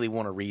really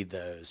want to read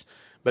those.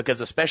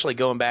 Because especially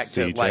going back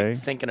to like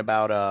thinking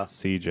about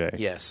CJ.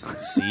 Yes,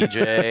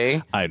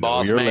 CJ. I know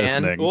boss you're man.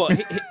 listening. Well,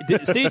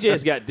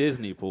 CJ's got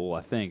Disney Pool,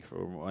 I think,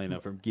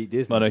 from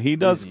Disney. But he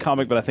does Disney,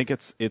 comic, but I think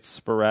it's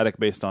sporadic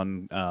based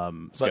on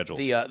schedules.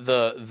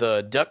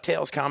 The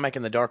DuckTales comic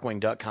and the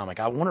Darkwing Duck comic,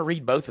 I want to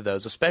read both of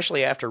those,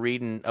 especially after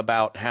reading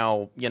about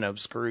how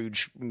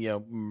Scrooge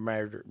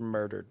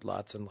murdered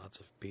lots and lots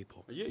of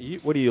people.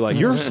 What do you like?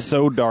 You're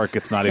so dark,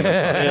 it's not even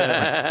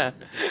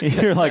funny.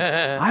 You're like,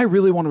 I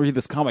really want to read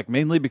this comic,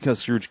 mainly because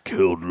Scrooge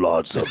killed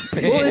lots of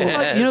people. Well, it's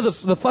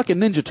like the fucking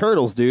Ninja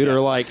Turtles, dude, are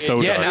like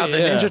so dark. Now the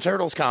Ninja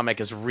Turtles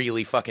comic is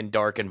really fucking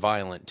dark and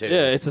violent too.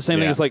 Yeah, it's the same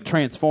thing as like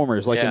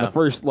Transformers. Like in Yeah. the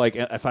first, like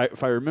if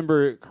I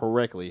remember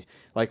correctly,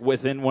 like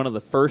within one of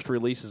the first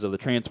releases of the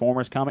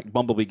Transformers comic,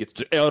 Bumblebee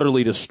gets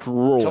utterly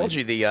destroyed.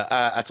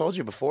 I told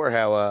you before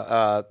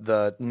how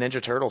the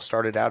Ninja Turtles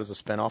started out as a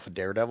spinoff of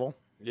Daredevil.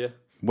 Yeah.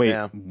 Wait,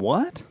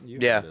 what?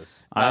 Yeah,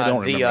 I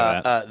don't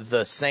remember that.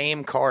 The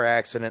same car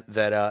accident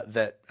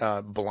that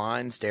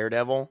blinds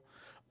Daredevil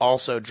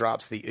also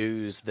drops the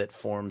ooze that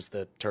forms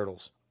the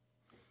turtles.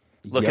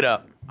 Look it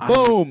up.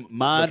 Boom!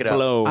 Mind Look it up.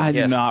 blown. I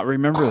do not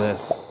remember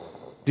this.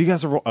 Do you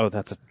guys ever? Oh,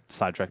 that's a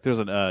sidetrack. There's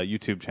a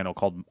YouTube channel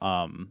called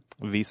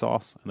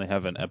Vsauce, and they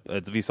have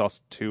it's Vsauce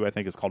 2, I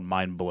think. It's called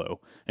Mind Blow,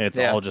 and it's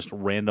all just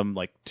random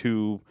like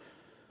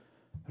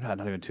not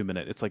even 2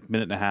 minute. It's like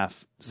minute and a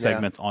half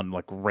segments on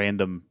like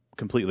random,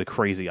 completely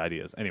crazy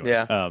ideas. Anyway,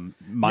 Mind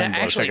Blow.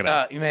 Actually, check it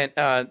out. man,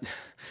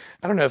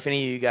 I don't know if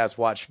any of you guys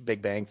watch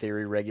Big Bang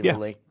Theory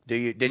regularly. Yeah.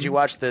 Did you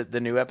watch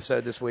the new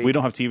episode this week? We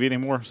don't have TV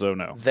anymore, so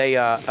no. They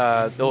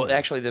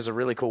actually, there's a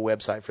really cool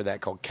website for that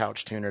called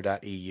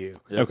couchtuner.eu.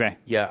 Okay.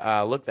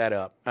 Yeah, look that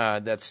up.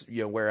 That's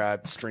where I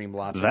stream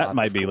lots. That of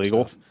might of be cool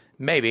legal. Stuff.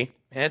 Maybe.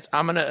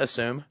 I'm gonna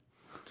assume.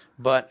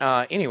 But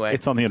anyway,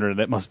 It's on the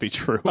internet. It must be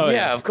true.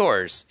 yeah, of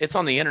course. It's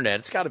on the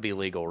internet. It's got to be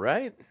legal,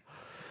 right?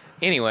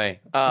 Anyway,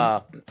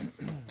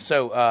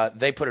 so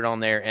they put it on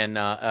there,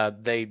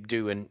 and they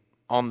do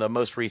on the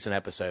most recent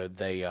episode,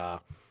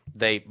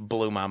 they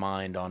blew my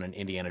mind on an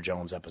Indiana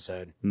Jones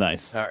episode.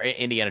 Nice.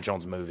 Indiana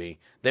Jones movie.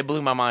 They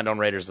blew my mind on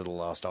Raiders of the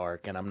Lost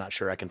Ark, and I'm not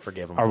sure I can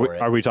forgive them for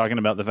it. Are we talking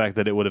about the fact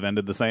that it would have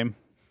ended the same?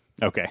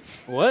 Okay.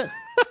 What?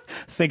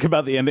 Think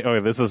about the ending.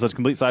 Okay, this is a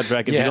complete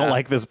sidetrack. If you don't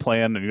like this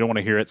plan and you don't want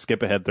to hear it,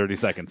 skip ahead 30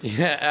 seconds.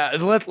 Yeah,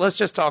 let's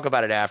just talk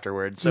about it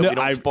afterwards, so we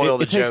don't spoil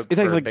the joke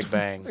for Big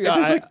Bang. It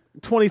takes like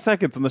 20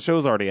 seconds, and the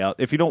show's already out.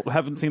 If you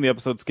haven't seen the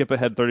episode, skip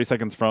ahead 30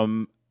 seconds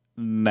from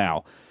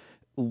now.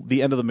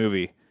 The end of the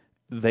movie.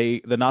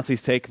 The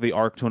Nazis take the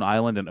Ark to an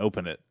island and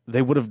open it.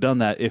 They would have done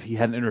that if he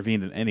hadn't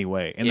intervened in any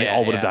way, and they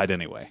all would have died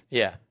anyway.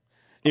 Yeah.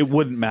 It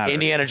wouldn't matter.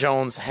 Indiana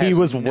Jones has He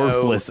was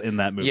worthless in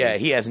that movie. Yeah,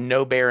 he has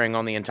no bearing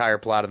on the entire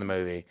plot of the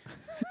movie.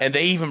 And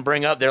they even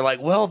bring up, they're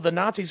like, well, the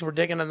Nazis were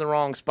digging in the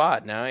wrong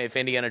spot. Now, if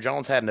Indiana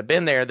Jones hadn't have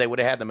been there, they would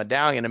have had the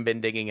medallion and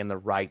been digging in the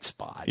right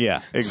spot.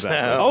 Yeah,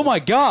 exactly. Oh my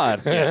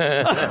God!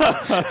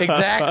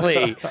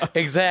 Exactly.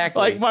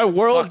 Like my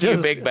world Fuck just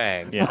you, Big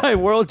Bang. Yeah. my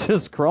world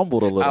just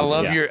crumbled a little.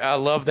 I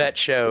love that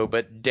show,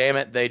 but damn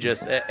it, they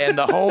just and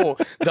the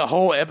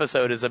whole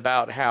episode is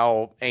about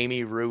how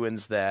Amy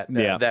ruins that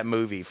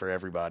movie for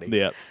everybody.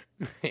 Yeah.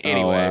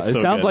 Anyway,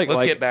 it sounds like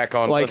let's get back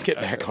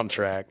on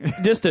track.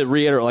 Just to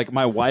reiterate, like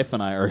my wife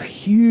and I are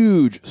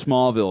huge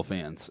Smallville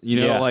fans.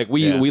 You know, like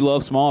we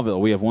love Smallville.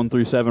 We have 1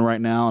 through 7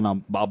 right now,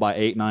 and I'll buy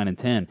 8, 9, and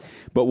 10.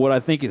 But what I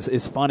think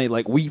is funny,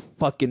 like we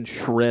fucking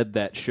shred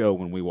that show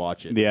when we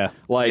watch it. Yeah.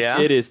 Like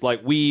it is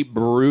like we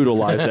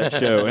brutalize that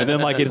show, and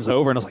then like it's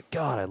over, and I was like,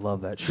 God, I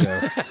love that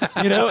show.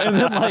 You know, and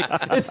then like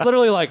it's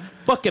literally like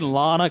fucking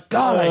Lana.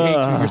 God, I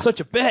hate you. You're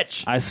such a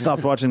bitch. I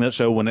stopped watching that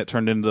show when it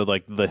turned into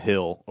like The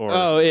Hill.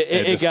 Or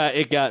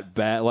it got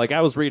bad. Like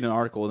I was reading an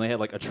article and they had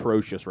like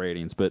atrocious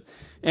ratings. But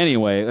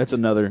anyway, that's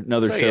another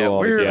show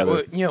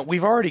altogether.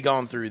 We've already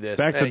gone through this.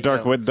 Back to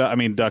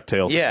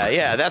DuckTales.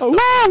 Yeah,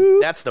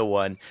 that's the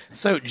one.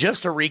 So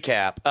just to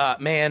recap,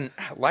 man,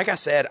 like I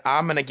said,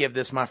 I'm gonna give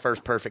this my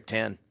first perfect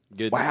 10.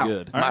 Good.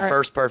 My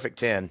first perfect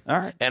 10. All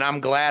right. And I'm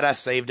glad I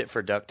saved it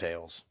for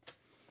DuckTales.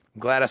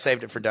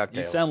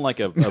 You sound like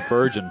a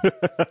virgin.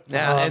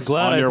 I'm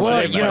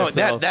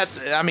glad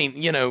that's I mean,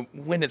 you know,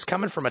 when it's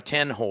coming from a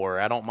 10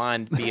 whore, I don't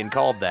mind being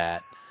called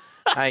that.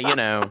 You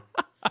know,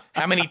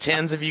 how many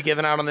 10s have you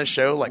given out on this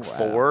show? Like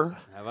 4?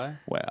 Have I?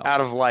 Wow.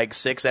 Out of like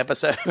 6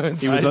 episodes.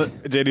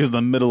 JD was in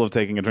the middle of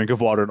taking a drink of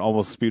water and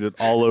almost spewed it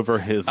all over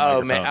his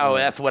microphone. Man,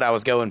 that's what I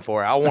was going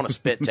for. I want a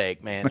spit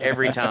take, man,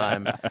 every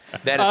time.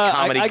 That is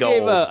comedy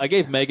gold. I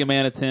gave Mega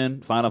Man a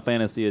 10, Final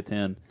Fantasy a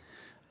 10.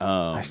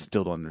 I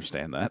still don't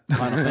understand that.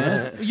 Final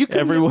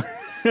Fantasy.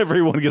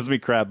 Everyone gives me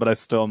crap, but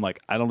I'm like,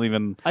 I don't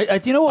even.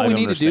 Do you know what we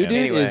need to do, dude?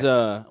 Anyway, is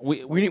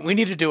we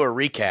need to do a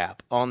recap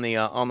on the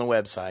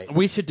website.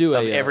 We should do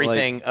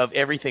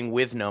everything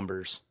with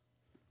numbers.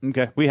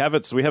 Okay, we have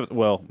it. So we have it.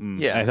 Well,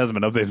 it hasn't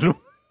been updated.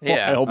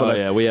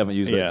 Yeah. We haven't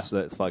used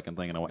that fucking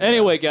thing in a while.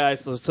 Anyway,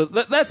 guys, so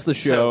that's the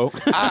show.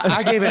 So,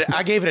 I gave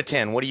it a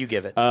 10. What do you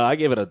give it? I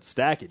gave it a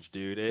stackage,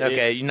 dude.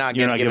 You're not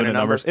giving it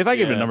numbers. If I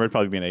give it a number, it'd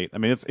probably be an 8. I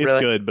mean, it's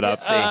really good, but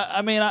Let's see.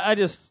 I mean,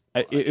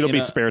 it'll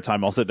be spare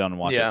time. I'll sit down and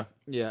watch it.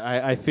 Yeah,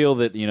 I feel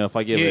that if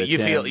I give it a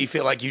 10, you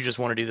feel like you just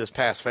want to do this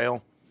pass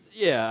fail.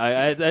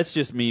 Yeah, that's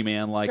just me,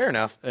 man. Like, fair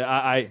enough.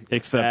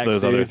 Except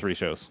those other 3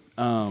 shows.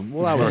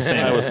 Well, I was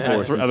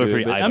forced other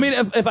 3 items. I mean,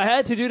 if I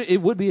had to, dude,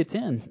 it would be a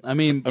 10. I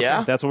mean,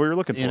 that's what we were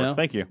looking for.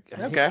 Thank you.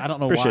 Okay. I don't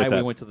know Appreciate why that.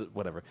 we went to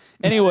whatever.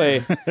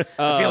 Anyway,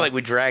 I feel like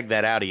we dragged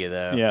that out of you,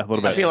 though. Yeah, a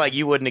little bit. I feel like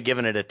you wouldn't have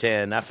given it a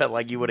 10. I felt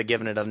like you would have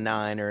given it a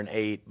 9 or an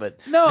 8. But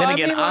no, then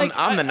again, I mean,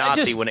 I'm the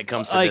Nazi when it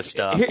comes to this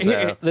stuff.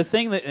 The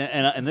thing that,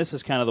 and this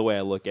is kind of the way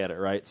I look at it,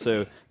 right?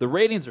 So the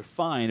ratings are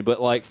fine,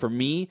 but like for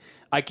me,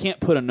 I can't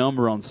put a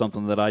number on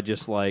something that I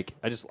just like.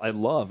 I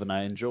love and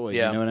I enjoy.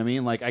 Yeah. You know what I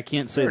mean? Like I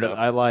can't say Fair that enough.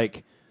 I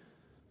like.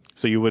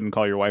 So you wouldn't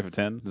call your wife a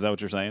 10? Is that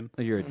what you're saying?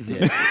 You're a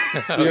dick.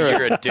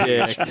 You're a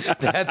dick.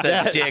 That's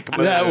a dick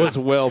move. That was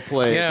well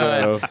played,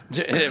 bro.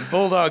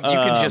 Bulldog, you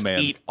can just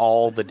eat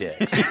all the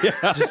dicks.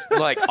 Just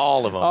like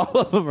all of them. All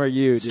of them are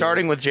you, dude.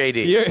 Starting with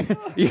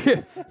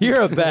JD.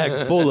 You're a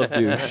bag full of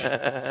douche.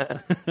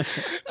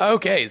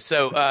 Okay,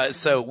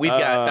 so we've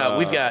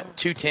got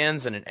 2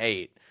 10s and an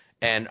 8.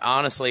 And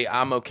honestly,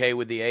 I'm okay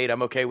with the 8.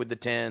 I'm okay with the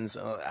 10s.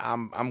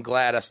 I'm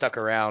glad I stuck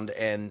around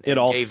and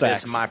gave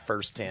this my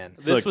first 10.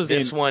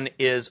 This one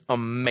is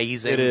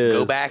amazing. It is.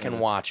 Go back and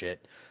watch it.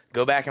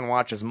 Go back and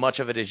watch as much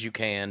of it as you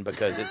can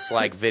because it's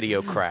like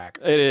video crack.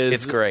 It is.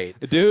 It's great.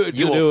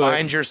 You will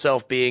find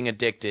yourself being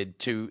addicted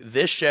to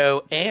this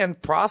show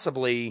and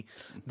possibly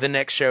the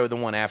next show, the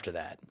one after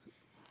that.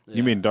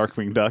 You mean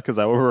Darkwing Duck? Is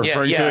that what we're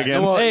referring to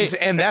again? Well,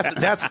 and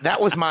that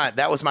was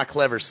my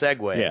clever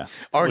segue. Yeah.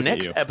 Our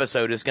next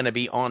episode is going to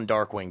be on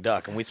Darkwing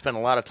Duck, and we spent a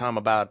lot of time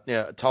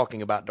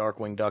talking about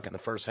Darkwing Duck in the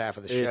first half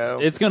of the show.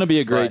 It's going to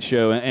be a great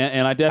show,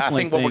 and I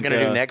definitely think what we're going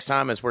to do next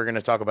time is we're going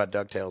to talk about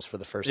Ducktales for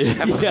the first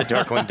half of the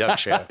Darkwing Duck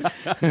show.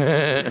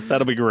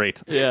 That'll be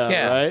great.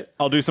 Yeah. Right.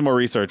 I'll do some more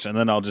research, and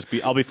then I'll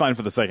be fine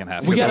for the second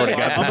half.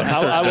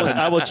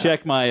 I will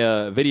check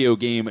my video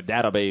game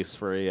database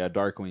for a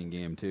Darkwing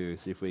game too,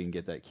 see if we can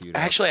get that queued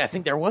up. Actually, I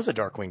think there was a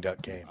Darkwing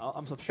Duck game.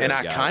 I'm sure and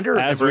I kind of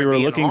remember as we were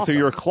looking awesome.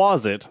 through your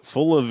closet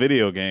full of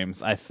video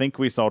games, I think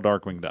we saw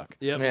Darkwing Duck.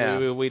 Yep,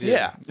 yeah. we did.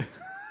 Yeah.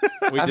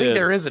 I think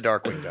there is a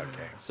Darkwing Duck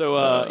game. So,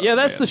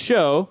 that's the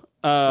show.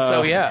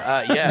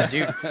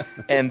 Dude.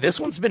 And this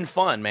one's been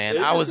fun, man.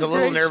 I was a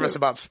little nervous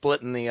about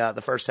splitting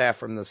the first half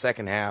from the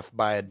second half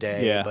by a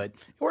day, but it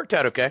worked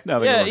out okay.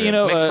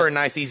 Makes for a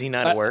nice, easy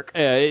night of work.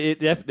 Yeah,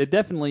 it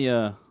definitely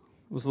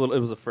was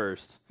it was a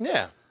first.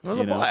 Yeah. It was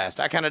a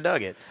blast. I kind of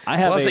dug it.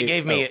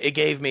 It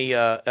gave me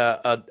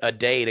a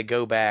day to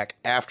go back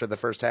after the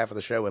first half of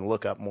the show and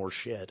look up more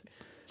shit.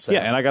 So,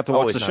 and I got to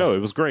watch the show. It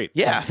was great.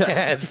 Yeah,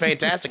 it's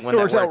fantastic when it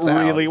works out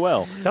really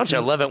well. Don't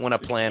you love it when a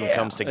plan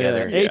comes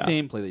together?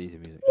 18, play the easy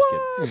music.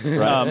 Just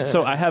kidding.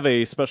 So I have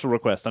a special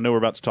request. I know we're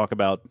about to talk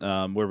about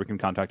where we can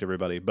contact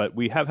everybody, but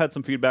we have had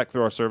some feedback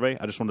through our survey.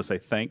 I just want to say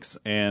thanks.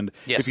 And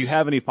if you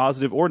have any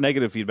positive or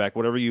negative feedback,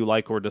 whatever you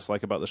like or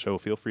dislike about the show,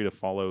 feel free to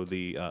follow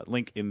the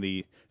link in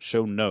the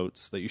show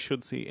notes that you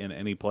should see in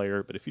any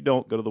player. But if you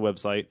don't, go to the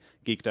website,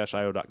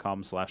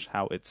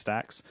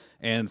 geek-io.com/howitstacks,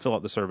 and fill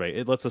out the survey.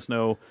 It lets us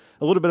know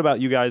a little bit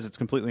about you guys. It's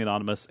completely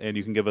anonymous, and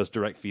you can give us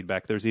direct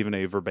feedback. There's even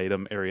a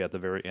verbatim area at the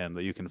very end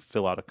that you can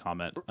fill out a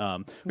comment.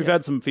 We've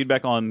had some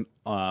feedback on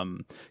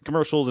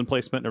commercials and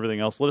placement and everything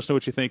else. Let us know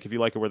what you think, if you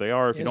like it where they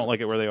are, if you don't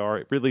like it where they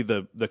are. Really,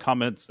 the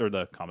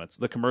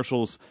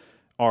commercials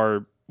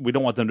are, we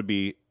don't want them to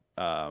be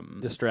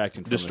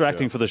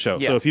distracting for the show.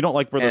 Yeah. So if you don't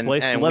like where they're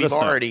placed, let us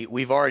know.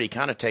 We've already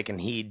kind of taken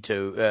heed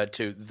to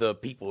the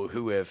people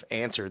who have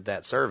answered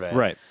that survey.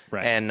 Right.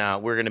 And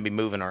we're going to be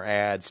moving our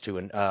ads to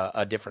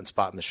a different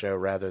spot in the show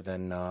rather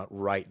than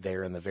right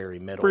there in the very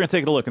middle. We're going to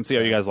take a look and see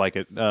how you guys like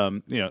it.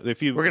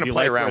 If you we're going to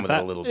play around with it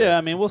a little bit. Yeah,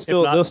 I mean,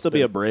 there'll still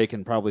be a break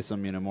and probably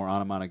some more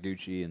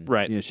Anamanaguchi and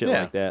shit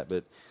like that,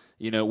 but.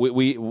 I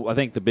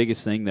think the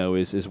biggest thing though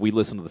is we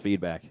listen to the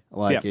feedback,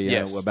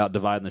 about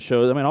dividing the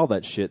show. I mean, all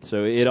that shit.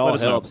 So it all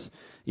helps.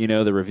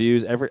 The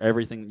reviews,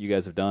 everything you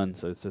guys have done.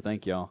 So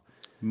thank y'all.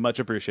 Much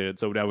appreciated.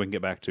 So now we can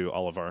get back to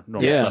all of our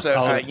normal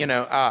stuff.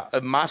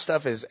 So my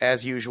stuff is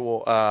as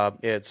usual.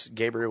 It's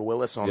Gabriel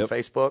Willis on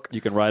Facebook. You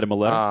can write him a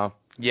letter.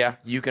 Yeah,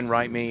 you can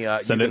write me.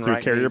 Send it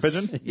through carrier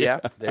pigeon. Yeah,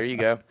 there you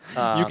go.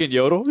 You can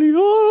yodel.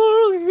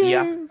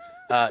 Yeah.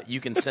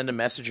 You can send a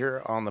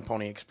messenger on the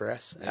Pony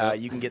Express.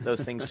 You can get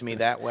those things to me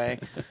that way.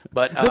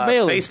 But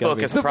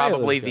Facebook is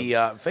probably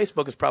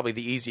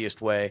the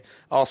easiest way.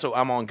 Also,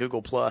 I'm on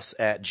Google Plus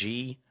at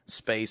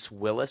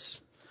G_Willis.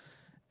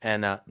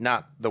 And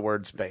not the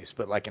word space,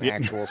 but like an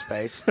actual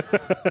space.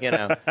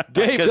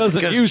 Gabe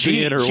doesn't use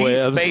the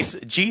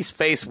interwebs.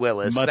 G_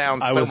 Willis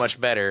sounds so much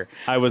better.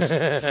 I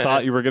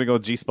thought you were going to go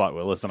G-Spot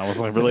Willis, and I was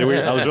like really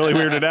weird. I was really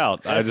weirded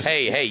out.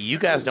 Hey, you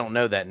guys don't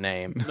know that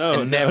name.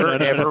 No,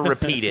 never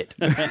repeat it.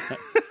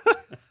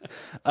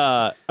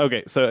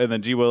 Okay, so and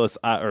then G Willis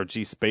or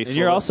G Space. And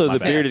you're also the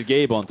bearded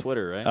Gabe on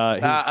Twitter,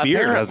 right? His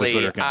beard has a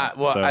Twitter account.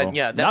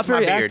 That's not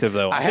very my beard. active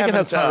though. I think it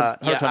has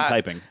hard time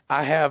typing.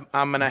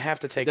 I'm gonna have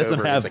to take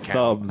over his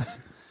account. Thumbs.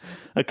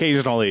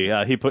 Occasionally,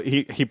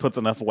 he puts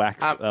enough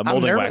wax,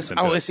 molding wax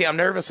into it. I'm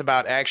nervous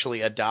about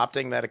actually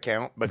adopting that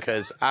account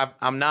because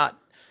I'm not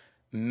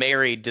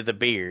married to the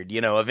beard.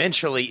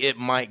 Eventually it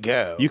might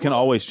go. You can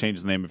always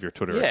change the name of your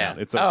Twitter account.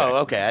 It's okay.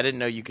 Oh, okay. I didn't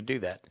know you could do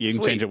that. You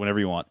can change it whenever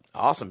you want.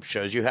 Awesome.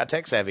 Shows you how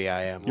tech savvy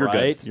I am. You're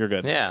right? good. You're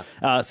good. Yeah.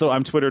 So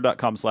I'm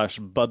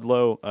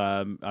twitter.com/Budlow,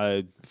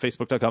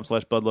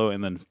 Facebook.com/Budlow,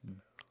 and then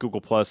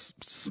Google Plus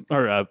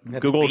or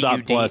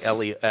Google.plus.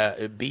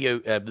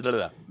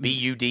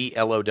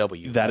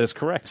 BUDLOW. That is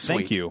correct. Sweet.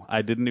 Thank you.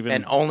 I didn't even.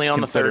 And only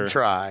on the third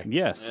try.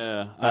 Yes.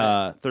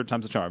 Yeah. Third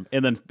time's a charm.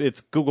 And then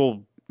it's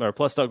Google. Or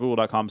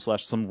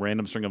plus.google.com/some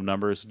random string of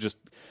numbers. Just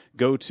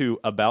go to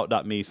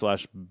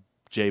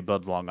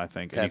about.me/jbudlong, I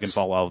think, and you can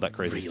follow all of that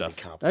crazy stuff.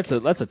 That's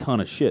a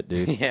ton of shit,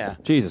 dude. Yeah.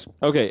 Jesus.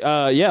 Okay.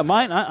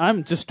 Mine.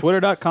 I'm just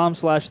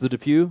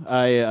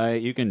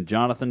twitter.com/thedepew. You can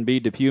Jonathan B.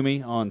 Depew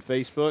me on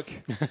Facebook,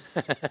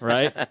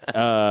 right?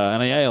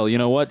 And you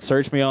know what?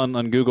 Search me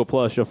on Google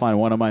Plus. You'll find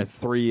one of my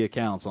 3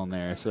 accounts on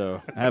there.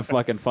 So have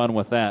fucking fun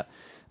with that.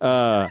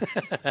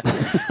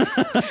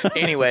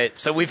 Anyway,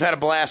 so we've had a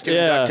blast doing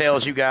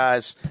Ducktales, you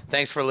guys.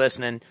 Thanks for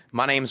listening.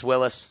 My name's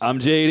Willis. I'm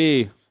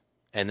JD.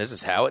 And this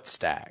is How It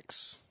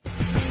Stacks.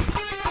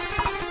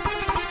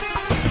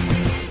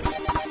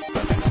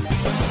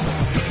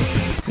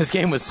 This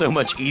game was so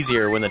much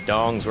easier when the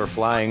dongs were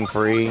flying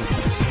free.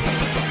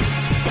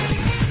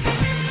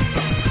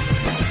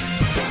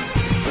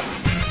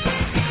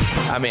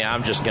 I mean,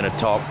 I'm just going to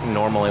talk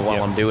normally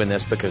while I'm doing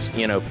this because,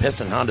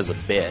 Piston Honda's a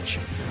bitch.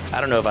 I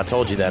don't know if I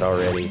told you that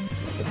already.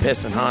 But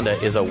Piston Honda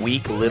is a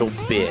weak little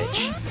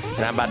bitch.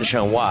 And I'm about to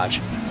show and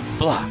watch.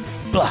 Blah,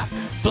 blah,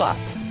 blah,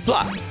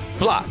 blah,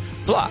 blah,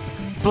 blah,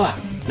 blah.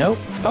 Nope.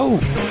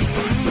 Oh.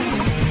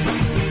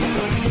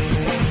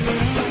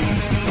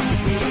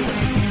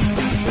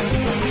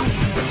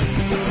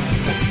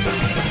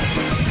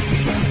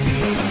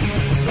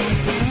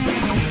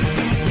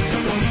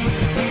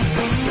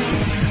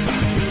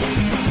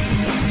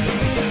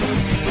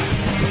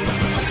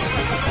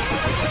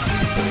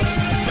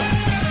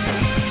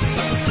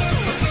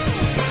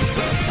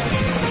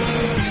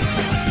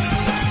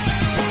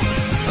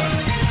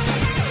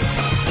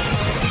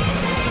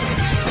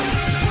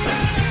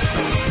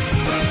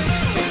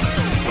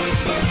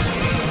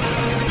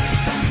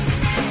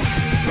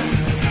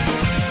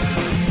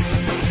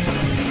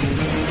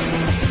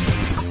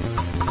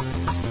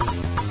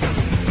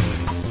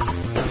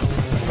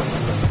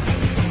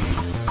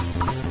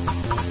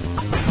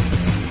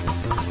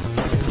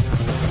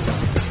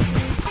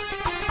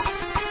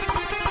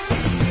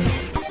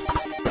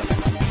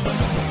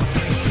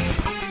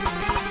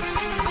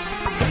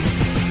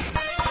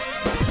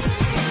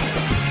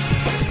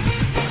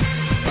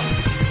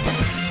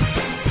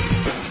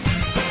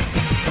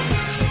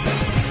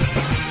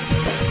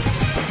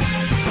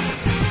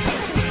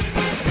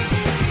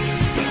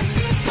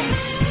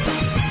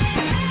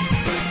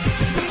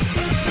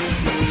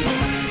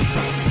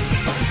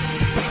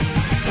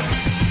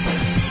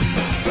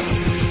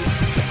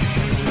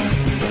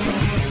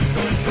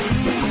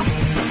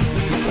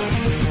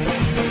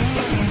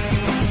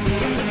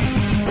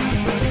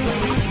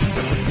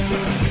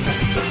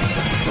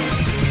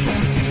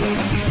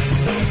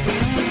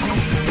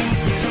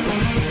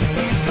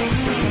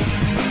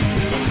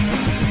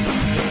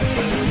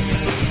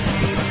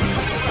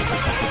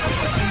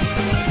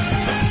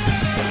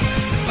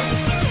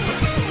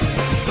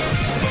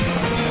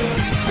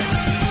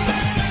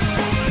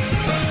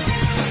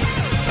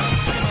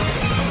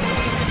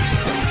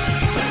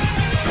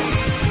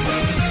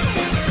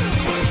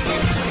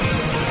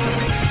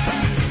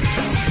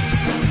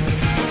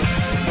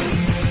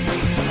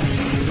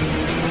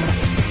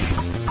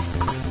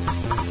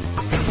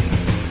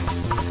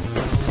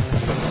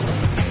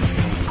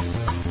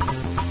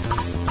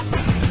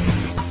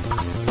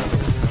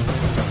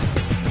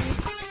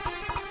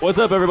 What's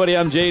up, everybody?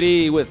 I'm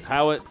JD with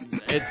How It.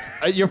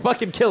 You're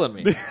fucking killing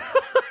me.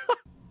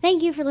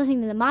 Thank you for listening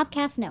to the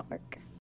Mopcast Network.